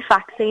a safe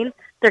vaccine.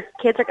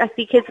 I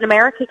see kids in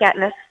America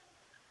getting it.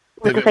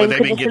 They've been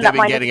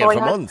getting it for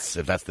months,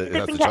 if that's the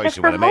choice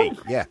you want to make.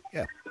 Yeah.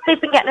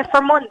 They've been getting it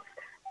for months.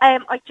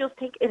 I just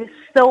think it is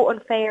so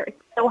unfair.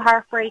 It's so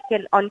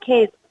heartbreaking on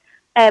kids.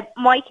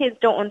 My kids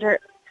don't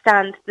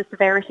understand the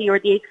severity or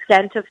the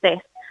extent of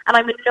this. And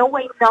I'm in no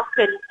way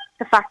knocking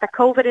the fact that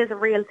COVID is a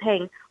real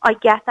thing. I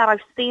get that. I've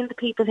seen the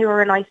people who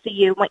are in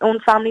ICU. My own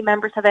family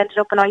members have ended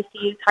up in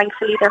ICU.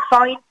 Thankfully, they're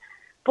fine.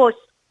 But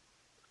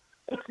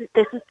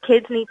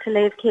kids need to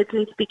live. Kids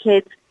need to be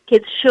kids.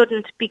 Kids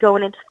shouldn't be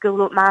going into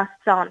school with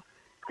masks on.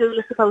 School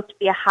is supposed to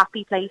be a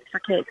happy place for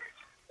kids.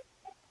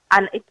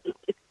 And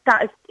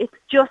it's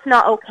just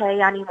not okay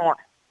anymore,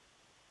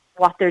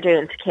 what they're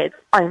doing to kids.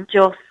 I'm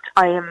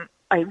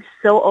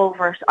so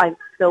over it. I'm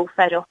so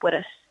fed up with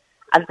it.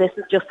 And this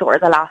is just sort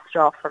of the last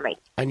straw for me.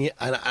 And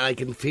I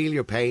can feel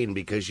your pain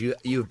because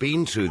you've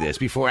been through this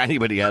before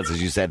anybody else,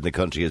 as you said, in the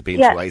country has been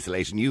through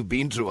isolation. You've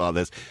been through all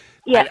this.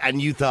 Yeah.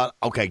 And you thought,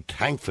 okay,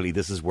 thankfully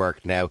this has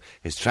worked now.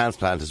 His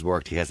transplant has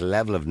worked. He has a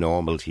level of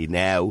normality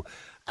now.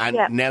 And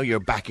now you're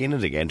back in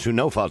it again through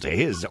no fault of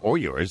his or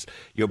yours.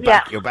 You're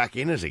back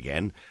in it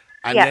again.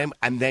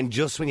 And then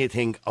just when you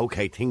think,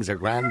 okay, things are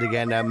grand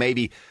again now,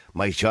 maybe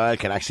my child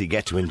can actually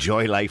get to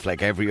enjoy life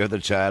like every other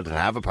child and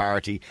have a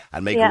party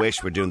and make a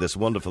wish. We're doing this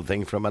wonderful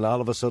thing for him, and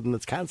all of a sudden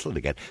it's cancelled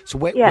again. So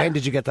when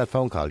did you get that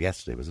phone call?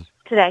 Yesterday, was it?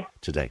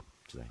 Today.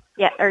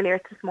 Yeah,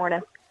 earlier this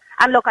morning.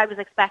 And look, I was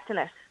expecting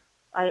it.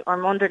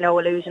 I'm under no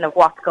illusion of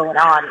what's going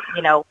on,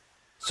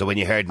 So when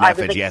you heard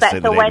NPHET yesterday,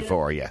 the day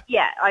before, Yeah,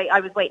 I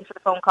was waiting for the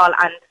phone call,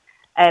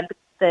 and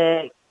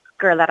the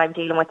girl that I'm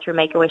dealing with through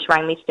Make-A-Wish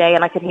rang me today,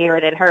 and I could hear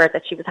it in her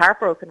that she was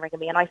heartbroken ringing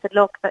me, and I said,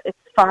 look, it's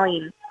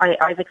fine.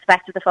 I've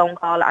expected the phone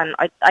call, and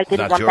I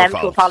didn't want them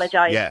to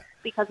apologise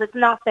because it's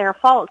not their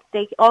fault.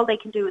 All they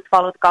can do is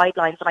follow the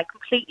guidelines, and I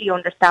completely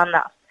understand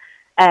that.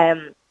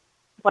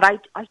 But I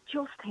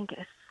just think it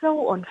is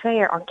so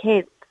unfair on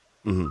kids,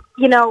 and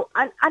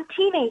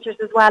teenagers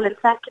as well in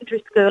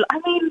secondary school. I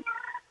mean,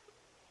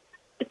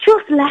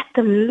 just let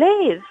them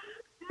live.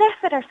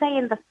 NPHET are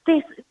saying that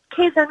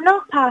kids are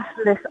not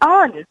passing this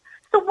on.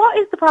 So what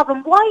is the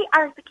problem? Why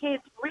aren't the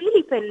kids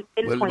really been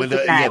pinpointed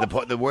now? Yeah,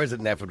 the words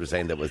that NPHET were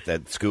saying was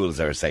that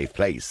schools are a safe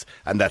place,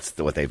 and that's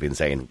what they've been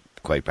saying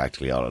quite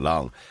practically all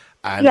along.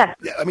 And I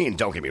mean,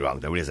 don't get me wrong,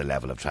 there is a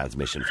level of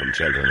transmission from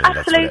children, and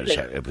that's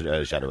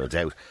without a shadow of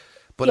doubt.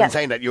 But in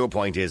saying that, your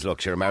point is,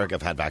 look, sure, America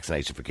have had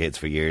vaccination for kids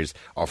for years,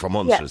 or for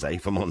months, should I say,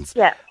 for months.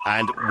 Yeah.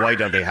 And why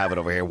don't they have it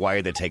over here? Why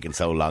are they taking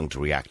so long to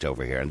react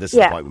over here? And this is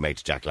the point we made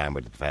to Jack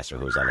Lambert, the professor,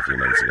 who was on a few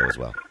minutes ago as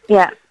well.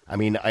 Yeah. I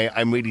mean,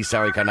 I'm really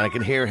sorry, Karen, and I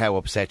can hear how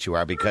upset you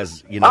are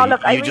because, you know,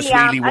 you just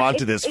really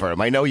wanted this for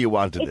him. I know you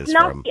wanted this for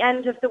him. It's not the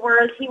end of the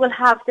world. He will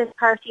have this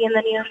party in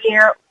the new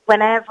year,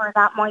 whenever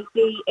that might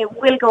be.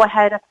 It will go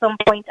ahead at some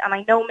point, and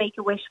I know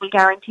Make-A-Wish will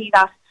guarantee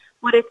that.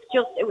 But it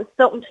was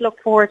something to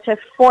look forward to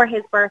for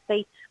his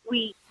birthday.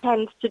 We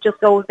tend to just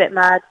go a bit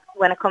mad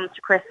when it comes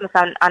to Christmas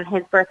and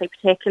his birthday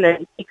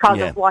particularly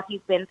because of what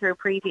he's been through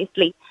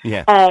previously.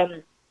 Yeah.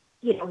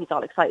 You know, he's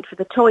all excited for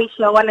the toy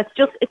show, and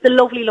it's a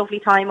lovely, lovely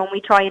time, and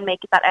we try and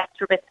make it that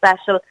extra bit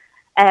special.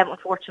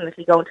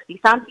 Unfortunately, going to see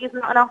Santa is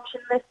not an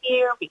option this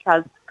year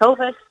because of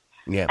COVID.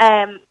 Yeah.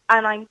 And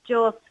I'm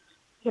just,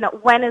 you know,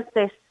 when is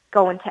this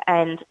going to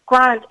end?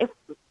 Grant,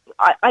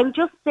 I'm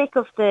just sick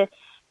of the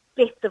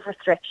bits of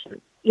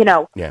restrictions. You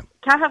know,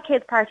 can't have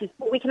kids' parties,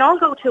 but we can all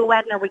go to a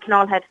wedding or we can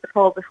all head to the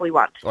pub if we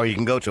want. Or you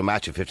can go to a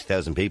match of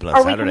 50,000 people on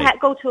Saturday. Or we can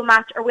go to a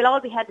match, or we'll all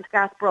be heading to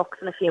Garth Brooks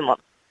in a few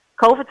months.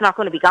 COVID's not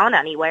going to be gone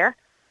anywhere.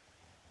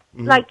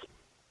 Like,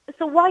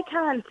 so why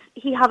can't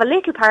he have a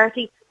little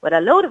party with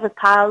a load of his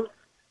pals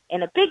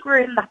in a big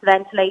room that's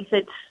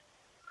ventilated?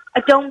 I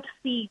don't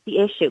see the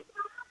issue.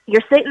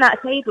 You're sitting at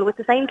a table with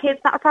the same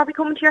kids that are probably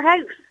coming to your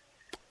house.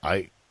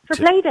 For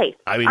play dates.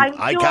 I mean,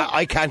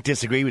 I can't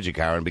disagree with you,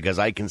 Karen, because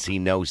I can see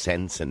no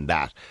sense in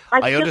that.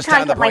 I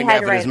understand the point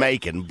Evan is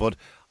making, but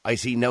I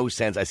see no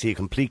sense. I see a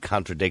complete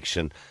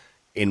contradiction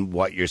in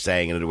what you're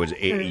saying. In other words,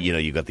 you know,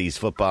 you got these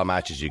football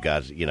matches, you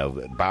got, you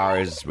know,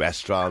 bars,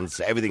 restaurants,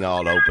 everything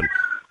all open.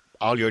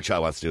 All your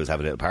child wants to do is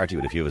have a little party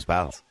with a few of his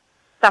pals.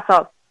 That's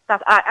all.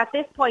 At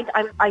this point,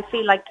 I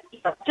feel like, you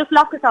know, just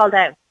lock us all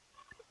down.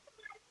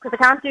 Because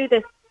I can't do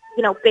this,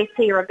 you know, bits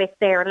here and bits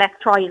there, and let's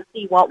try and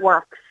see what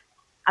works.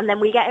 And then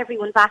we get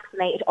everyone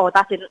vaccinated. Oh,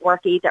 that didn't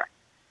work either.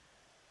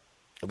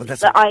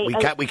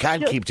 But we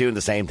can't keep doing the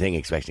same thing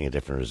expecting a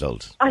different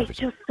result. I'm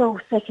just so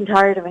sick and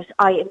tired of it.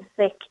 I am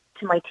sick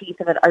to my teeth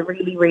of it. I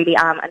really, really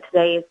am. And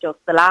today is just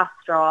the last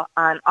straw.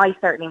 And I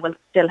certainly will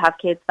still have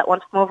kids that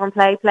want to come over and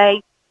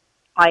play.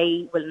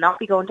 I will not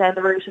be going down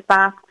the route of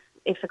masks.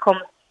 If it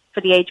comes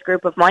for the age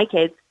group of my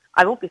kids,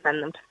 I won't be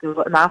sending them to school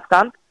with a mask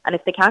on. And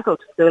if they can't go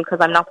to school because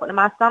I'm not putting a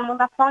mask on, well,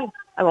 that's fine.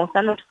 I won't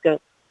send them to school.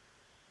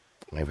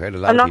 I've heard a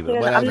lot of people.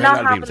 I've heard a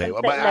lot of people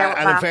say.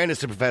 And in fairness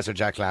to Professor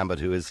Jack Lambert,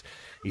 who is,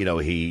 you know,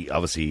 he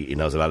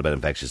knows a lot about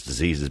infectious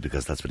diseases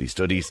because that's what he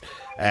studies,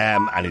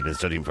 and he's been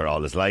studying for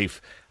all his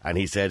life. And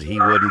he said he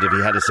wouldn't, if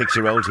he had a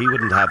 6-year-old, he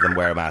wouldn't have them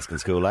wear a mask in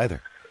school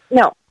either.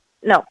 No.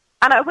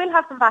 And I will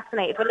have them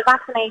vaccinated when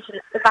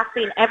the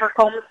vaccine ever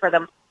comes for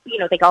them. You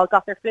know, they all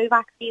got their flu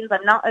vaccines.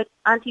 I'm not an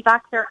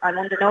anti-vaxxer. I'm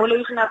under no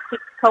illusion of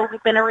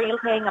COVID being a real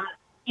thing.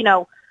 You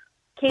know.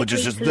 But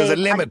there's a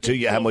limit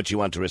to how much you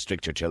want to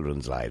restrict your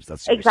children's lives.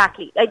 That's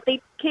exactly.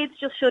 Kids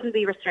just shouldn't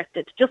be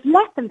restricted. Just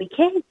let them be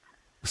kids.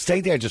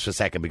 Stay there just for a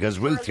second, because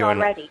Ruth, you're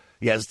already.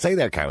 Stay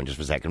there, Karen, just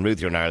for a second. Ruth,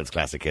 you're in Ireland's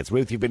Classic Hits.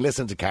 Ruth, you've been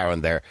listening to Karen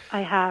there.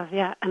 I have,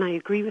 yeah, and I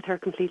agree with her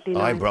completely.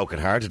 I'm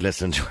broken-hearted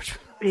listening to her.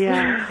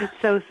 Yeah, it's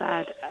so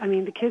sad. I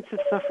mean, the kids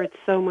have suffered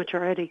so much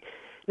already.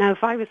 Now,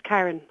 if I was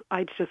Karen,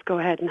 I'd just go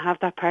ahead and have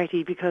that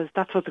party because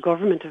that's what the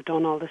government have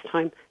done all this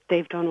time.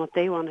 They've done what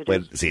they want to do.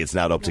 Well, see, it's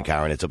not up to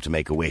Karen, it's up to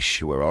Make-A-Wish,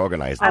 who are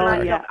organising the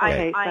party. I'll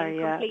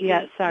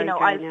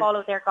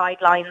follow their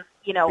guidelines,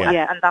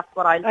 and that's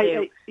what I'll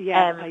do.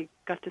 I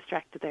got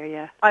distracted there,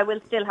 yeah. I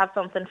will still have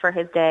something for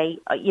his day.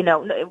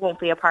 It won't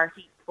be a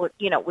party, but,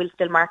 we'll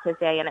still mark his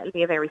day and it'll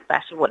be a very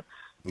special one.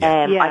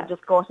 I'm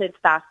just gutted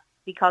that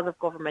because of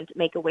government,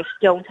 Make-A-Wish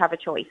don't have a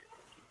choice.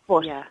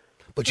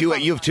 But you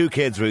have 2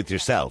 kids, Ruth,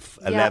 yourself,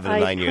 11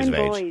 and 9 years of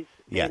age. Boys,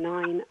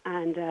 9,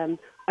 and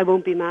I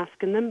won't be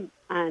masking them.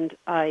 And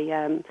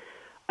I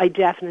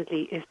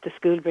definitely, if the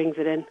school brings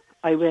it in,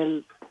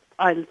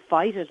 I'll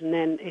fight it. And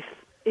then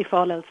if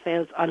all else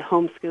fails, I'll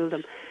homeschool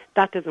them.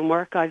 That doesn't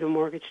work. I have a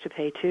mortgage to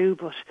pay too.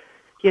 But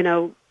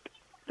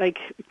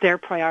their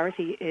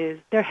priority is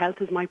their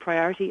health is my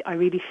priority. I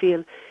really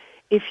feel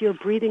if you're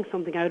breathing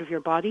something out of your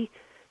body,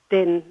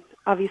 then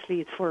obviously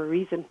it's for a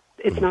reason.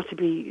 It's not to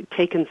be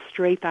taken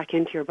straight back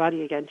into your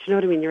body again. Do you know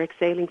what I mean? You're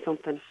exhaling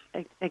something.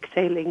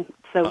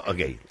 So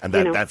okay, and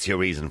that's your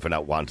reason for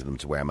not wanting them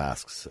to wear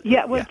masks.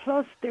 Yeah,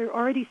 plus they're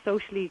already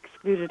socially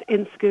excluded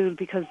in school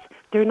because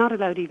they're not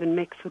allowed to even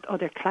mix with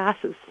other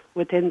classes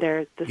within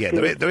the school.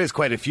 Yeah, there is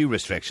quite a few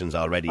restrictions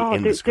already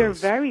in the schools.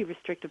 They're very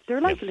restrictive.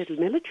 They're like a little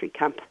military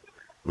camp.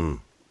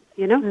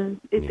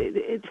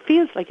 It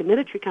feels like a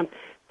military camp.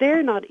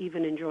 They're not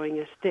even enjoying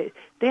it.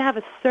 They have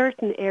a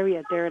certain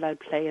area they're allowed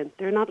to play in.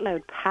 They're not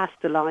allowed past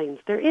the lines.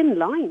 They're in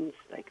lines.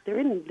 They're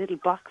in little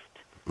boxed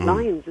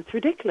lines. It's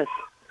ridiculous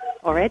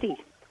already.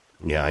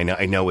 Yeah, I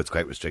know it's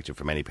quite restrictive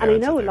for many parents.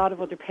 And I know a lot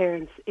of other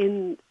parents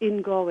in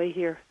Galway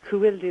here who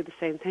will do the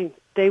same thing.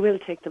 They will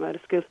take them out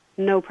of school.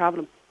 No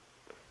problem.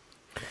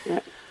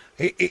 Yeah.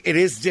 It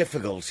is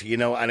difficult,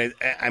 and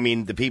I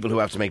mean, the people who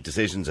have to make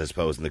decisions, I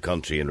suppose, in the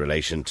country in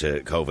relation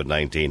to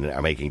COVID-19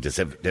 are making.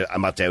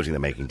 I'm not doubting they're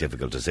making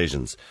difficult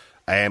decisions.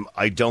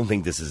 I don't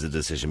think this is a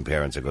decision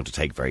parents are going to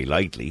take very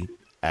lightly.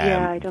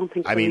 I don't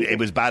think so. I mean, either. it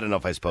was bad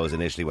enough, I suppose,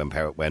 initially when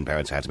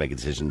parents had to make a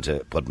decision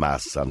to put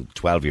masks on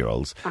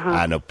 12-year-olds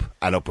and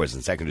upwards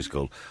in secondary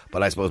school.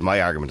 But I suppose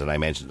my argument, and I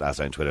mentioned it last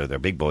night on Twitter, they're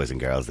big boys and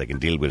girls. They can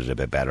deal with it a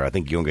bit better. I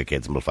think younger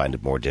kids will find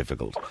it more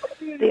difficult.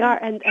 They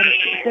are, and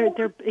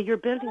you're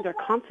building their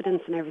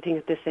confidence and everything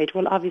at this age.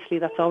 Well, obviously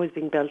that's always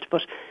being built,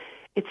 but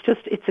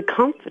it's a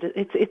confidence.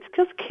 It's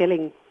just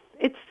killing.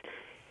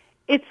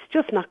 It's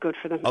just not good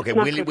for them. Okay,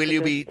 will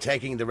you be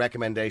taking the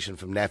recommendation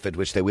from NPHET,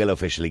 which they will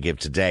officially give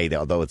today,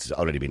 although it's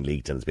already been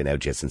leaked and it's been out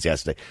just since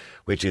yesterday,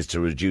 which is to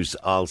reduce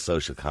all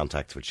social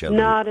contact with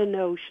children? Not a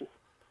notion.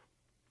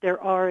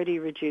 They're already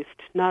reduced.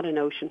 Not a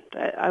notion.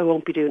 I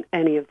won't be doing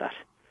any of that.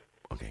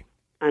 Okay.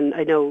 And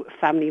I know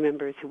family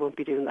members who won't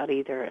be doing that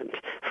either, and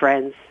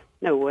friends.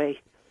 No way.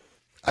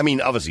 I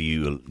mean, obviously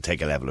you'll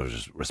take a level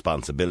of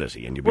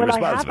responsibility and you'll be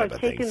responsible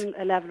about things. I've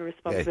taken a level of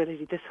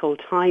responsibility this whole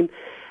time.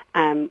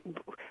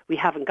 We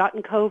haven't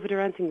gotten COVID or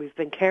anything. We've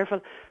been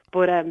careful.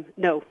 But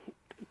no,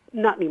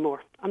 not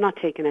anymore. I'm not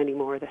taking any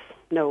more of this.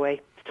 No way.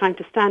 It's time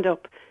to stand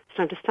up. It's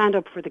time to stand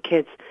up for the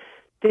kids.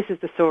 This is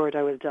the sword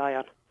I will die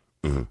on.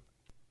 Mm-hmm.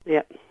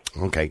 Yeah.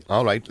 Okay,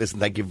 all right.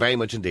 Listen, thank you very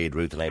much indeed,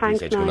 Ruth, and I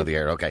appreciate you coming on the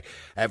air. Okay,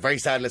 very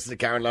sad. Listen to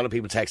Karen. A lot of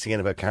people texting in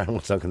about Karen.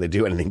 What's not going to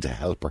do anything to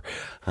help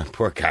her?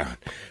 Poor Karen,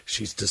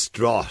 she's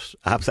distraught.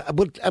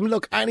 But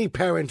look, any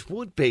parent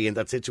would be in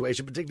that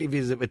situation, particularly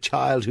if you have a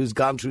child who's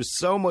gone through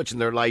so much in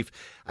their life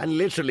and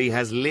literally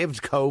has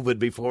lived COVID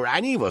before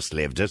any of us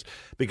lived it,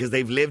 because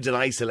they've lived in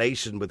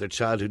isolation with their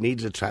child who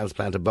needed a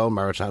transplant, a bone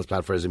marrow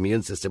transplant for his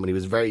immune system when he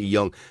was very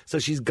young. So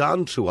she's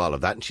gone through all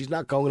of that, and she's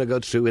not going to go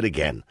through it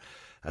again.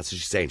 That's what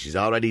she's saying. She's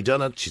already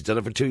done it. She's done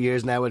it for 2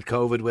 years now with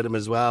COVID with him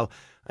as well.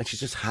 And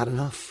she's just had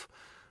enough.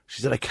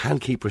 She said, I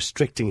can't keep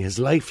restricting his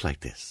life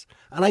like this.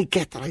 And I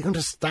get that. I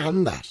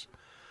understand that.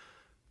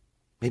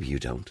 Maybe you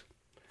don't.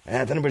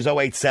 The number is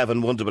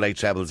 087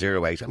 188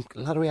 0008. A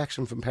lot of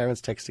reaction from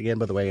parents texting in,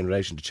 by the way, in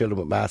relation to children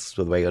with masks,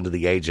 by the way, under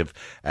the age of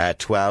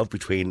 12,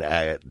 between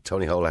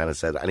Tony Holohan has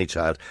said any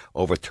child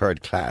over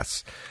third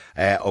class,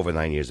 over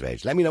 9 years of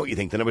age. Let me know what you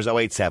think. The number is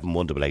 087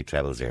 188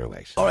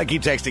 0008. All right,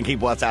 keep texting, keep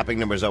WhatsApping.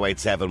 Number is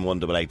 087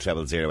 188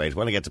 0008. I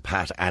want to get to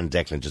Pat and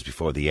Declan just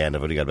before the end.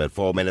 I've only got about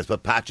 4 minutes.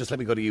 But Pat, just let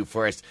me go to you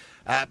first.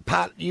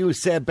 Pat, you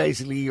said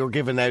basically you're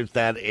giving out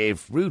that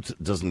if Ruth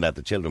doesn't let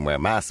the children wear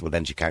masks, well,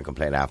 then she can't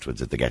complain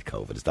afterwards if they get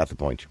COVID. Is that the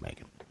point you're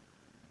making?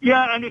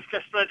 Yeah, and if they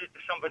spread it to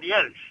somebody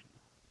else.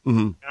 Mm-hmm.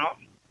 You know?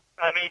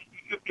 I mean,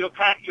 you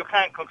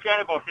can't complain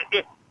about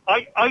it.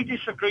 I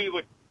disagree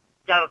with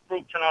Gareth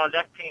Brooks and all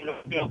that thing,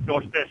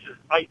 those places.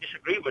 I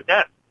disagree with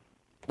that.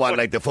 What,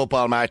 like the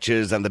football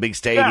matches and the big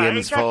stadiums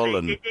exactly. full?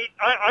 And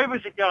I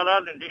was at the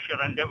All-Ireland this year,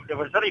 and there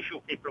was very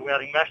few people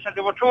wearing masks, and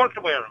they were told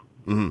to wear them.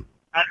 Mm-hmm.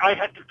 And I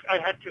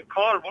had to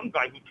call one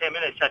guy who came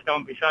in and sat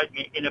down beside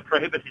me in a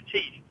prohibited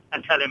seat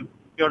and tell him,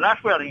 you're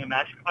not wearing a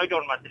mask, I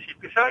don't want to sit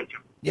beside you.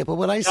 Yeah, but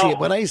when I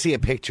see a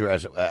picture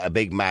at a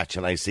big match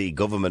and I see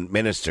government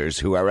ministers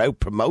who are out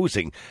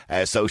promoting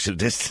social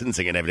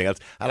distancing and everything else,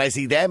 and I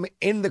see them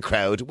in the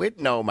crowd with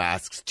no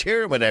masks,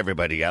 cheering with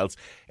everybody else,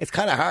 it's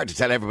kind of hard to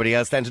tell everybody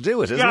else then to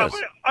do it, isn't it?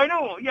 Well, I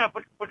know,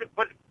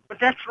 but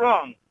that's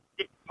wrong.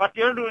 What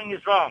they're doing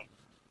is wrong.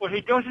 But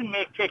it doesn't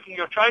make taking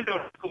your child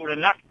out of school and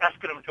not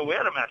asking them to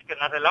wear a mask and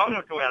not allowing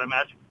them to wear a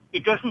mask,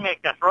 it doesn't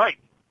make that right.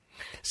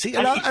 See,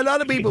 a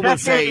lot of people will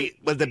say,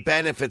 well, the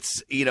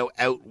benefits,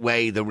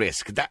 outweigh the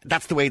risk.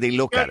 That's the way they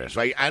look at it,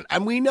 right?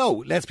 And we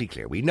know, let's be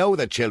clear, we know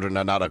that children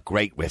are not at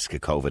great risk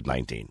of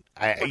COVID-19.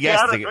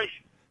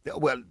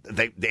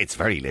 It's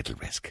very little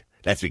risk.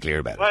 Let's be clear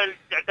about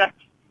it.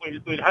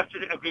 We'll have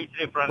to agree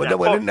to differ on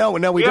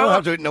that. We don't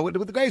have to. No, with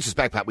the greatest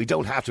respect, Pat, we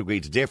don't have to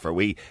agree to differ.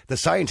 The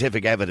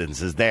scientific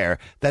evidence is there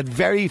that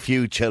very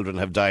few children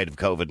have died of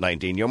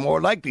COVID-19. You're more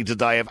likely to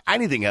die of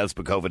anything else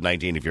but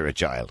COVID-19 if you're a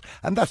child,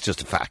 and that's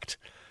just a fact.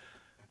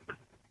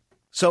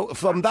 So,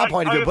 from that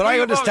point of view, but I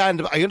understand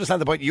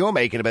the point you're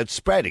making about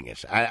spreading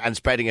it and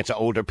spreading it to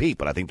older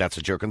people. I think that's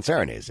what your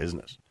concern is, isn't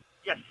it?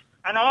 Yes,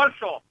 and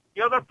also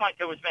the other point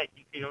I was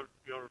making to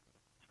your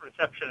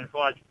reception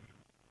was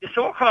the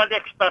so-called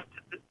expert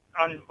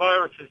on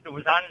viruses that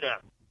was on there.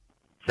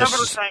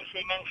 Several times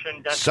he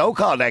mentioned that...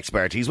 So-called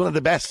expert. He's one of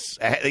the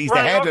best. He's the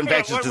head of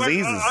infectious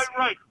diseases.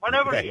 Right,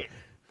 whatever he is.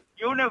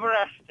 You never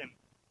asked him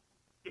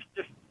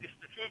the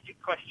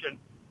strategic question,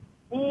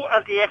 who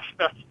are the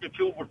experts that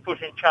you would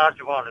put in charge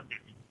of all of this?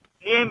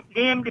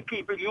 Name the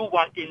people you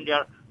want in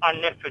there on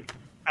NPHET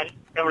and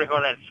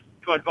everywhere else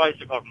to advise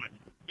the government.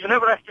 You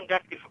never asked him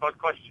that difficult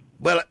question.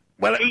 Well,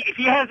 if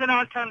he has an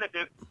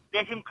alternative,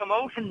 let him come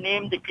out and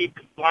name the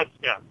people who wants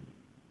there.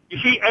 You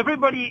see,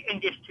 everybody in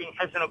this thing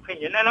has an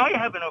opinion, and I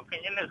have an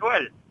opinion as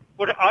well.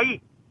 But I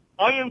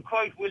am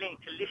quite willing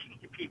to listen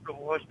to people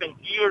who have spent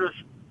years,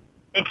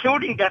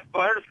 including that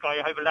virus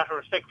guy. I have a lot of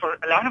respect for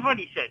a lot of what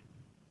he said.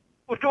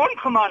 But don't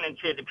come on and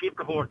say the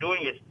people who are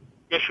doing it,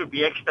 they should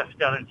be experts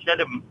there instead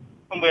of him.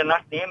 and we're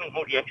not naming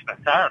who the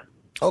experts are.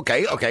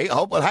 Okay.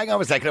 Oh, well, hang on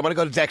a second. I want to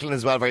go to Declan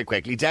as well very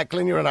quickly.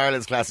 Declan, you're in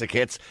Ireland's Classic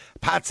Hits.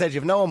 Pat said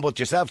you've no one but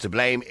yourself to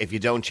blame if you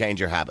don't change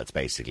your habits,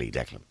 basically,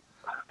 Declan.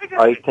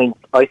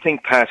 I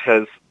think Pat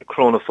has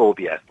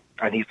chronophobia,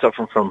 and he's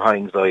suffering from high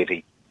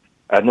anxiety.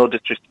 No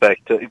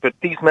disrespect, but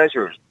these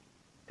measures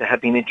that have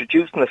been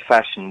introduced in a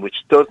fashion which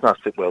does not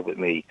sit well with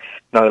me.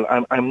 Now,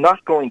 I'm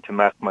not going to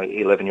mask my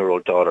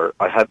 11-year-old daughter.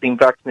 I have been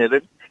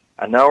vaccinated,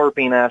 and now we're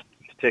being asked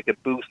to take a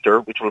booster,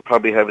 which will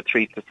probably have a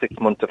 3 to 6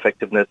 month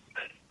effectiveness.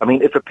 I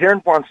mean, if a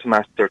parent wants to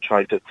mask their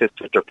child to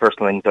assist with their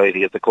personal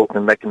anxiety as a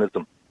coping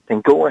mechanism,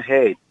 then go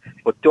ahead,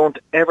 but don't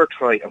ever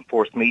try and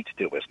force me to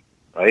do it,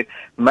 right?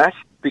 Masks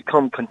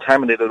become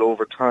contaminated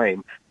over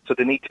time, so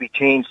they need to be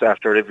changed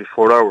after every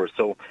 4 hours.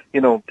 So,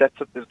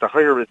 there's the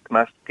higher risk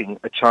masking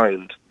a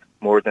child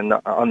more than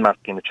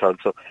unmasking a child.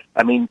 So,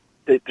 I mean,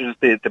 there's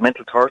the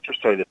mental torture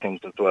side of things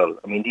as well.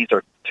 I mean, these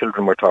are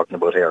children we're talking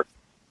about here.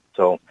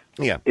 So,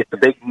 it's a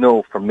big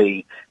no for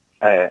me.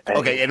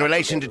 Okay, in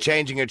relation to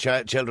changing your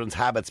children's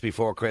habits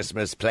before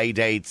Christmas, play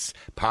dates,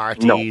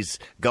 parties,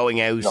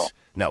 going out,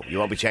 no, you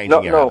won't be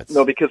changing your habits.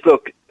 No, because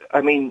look,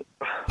 I mean...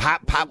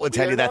 Pat would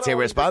tell you that's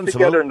irresponsible.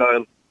 Together,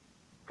 Niall,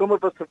 some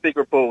of us have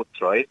bigger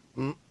boats, right?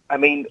 Mm. I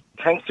mean,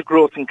 thanks to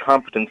growth and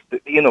confidence, the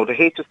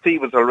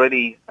HSC was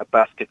already a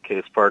basket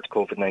case prior to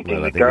COVID-19.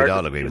 Well, I think we'd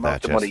all agree with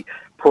that, yes. Money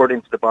poured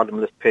into the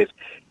bottomless pit.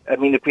 I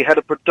mean, if we had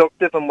a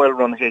productive and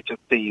well-run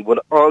HSC, would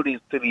all these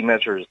silly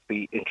measures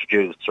be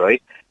introduced,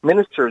 right?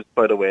 Ministers,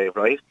 by the way,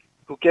 right,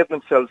 who gave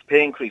themselves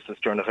pay increases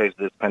during the height of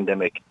this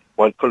pandemic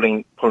while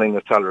pulling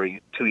a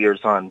salary 2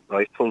 years on,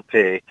 right, full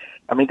pay.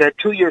 I mean, they had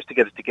 2 years to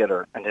get it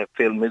together and have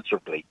failed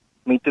miserably.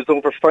 I mean, there's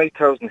over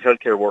 5,000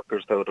 healthcare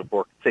workers out of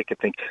work sick, I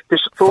think. They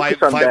should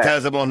focus on that.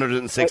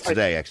 5,106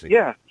 today, actually.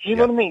 Yeah, you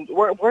know what I mean?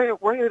 Where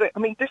are they? I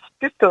mean, this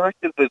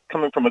directive is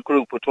coming from a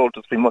group who told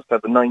us we must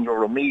have a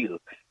 €9 meal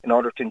in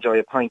order to enjoy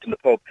a pint in the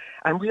pub.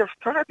 And we're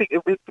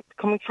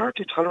becoming far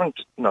too tolerant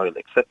now,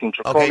 accepting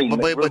draconian...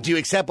 Okay, but do you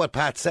accept what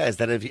Pat says,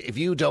 that if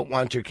you don't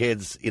want your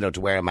kids,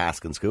 to wear a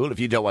mask in school, if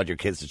you don't want your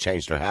kids to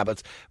change their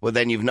habits, well,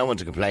 then you've no one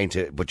to complain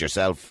to but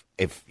yourself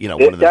if,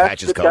 one of them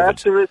catches COVID.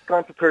 That's the risk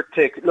I'm prepared to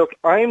take. Look,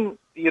 Houlihan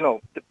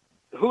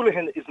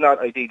is not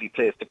ideally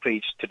placed to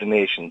preach to the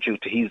nation due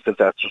to his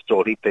disastrous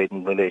role he played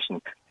in relation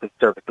to the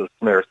cervical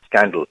smear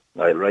scandal,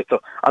 right?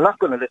 So I'm not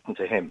going to listen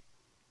to him.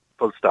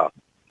 Full stop.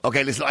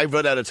 Okay, listen, I've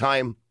run out of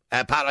time.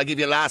 Pat, I'll give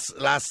you last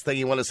thing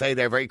you want to say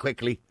there very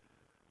quickly.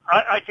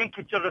 I think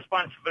it's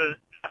irresponsible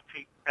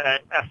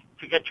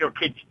to get your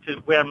kids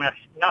to wear masks,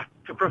 not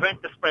to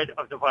prevent the spread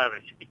of the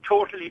virus. It's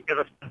totally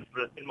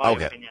irresponsible, in my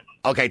opinion.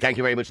 Okay, thank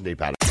you very much indeed,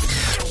 Pat.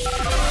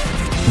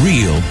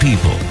 Real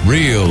people,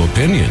 real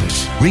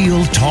opinions,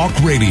 real talk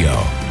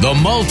radio. The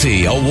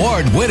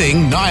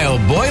multi-award-winning Niall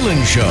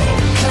Boylan Show.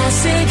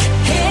 Classic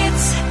Hits.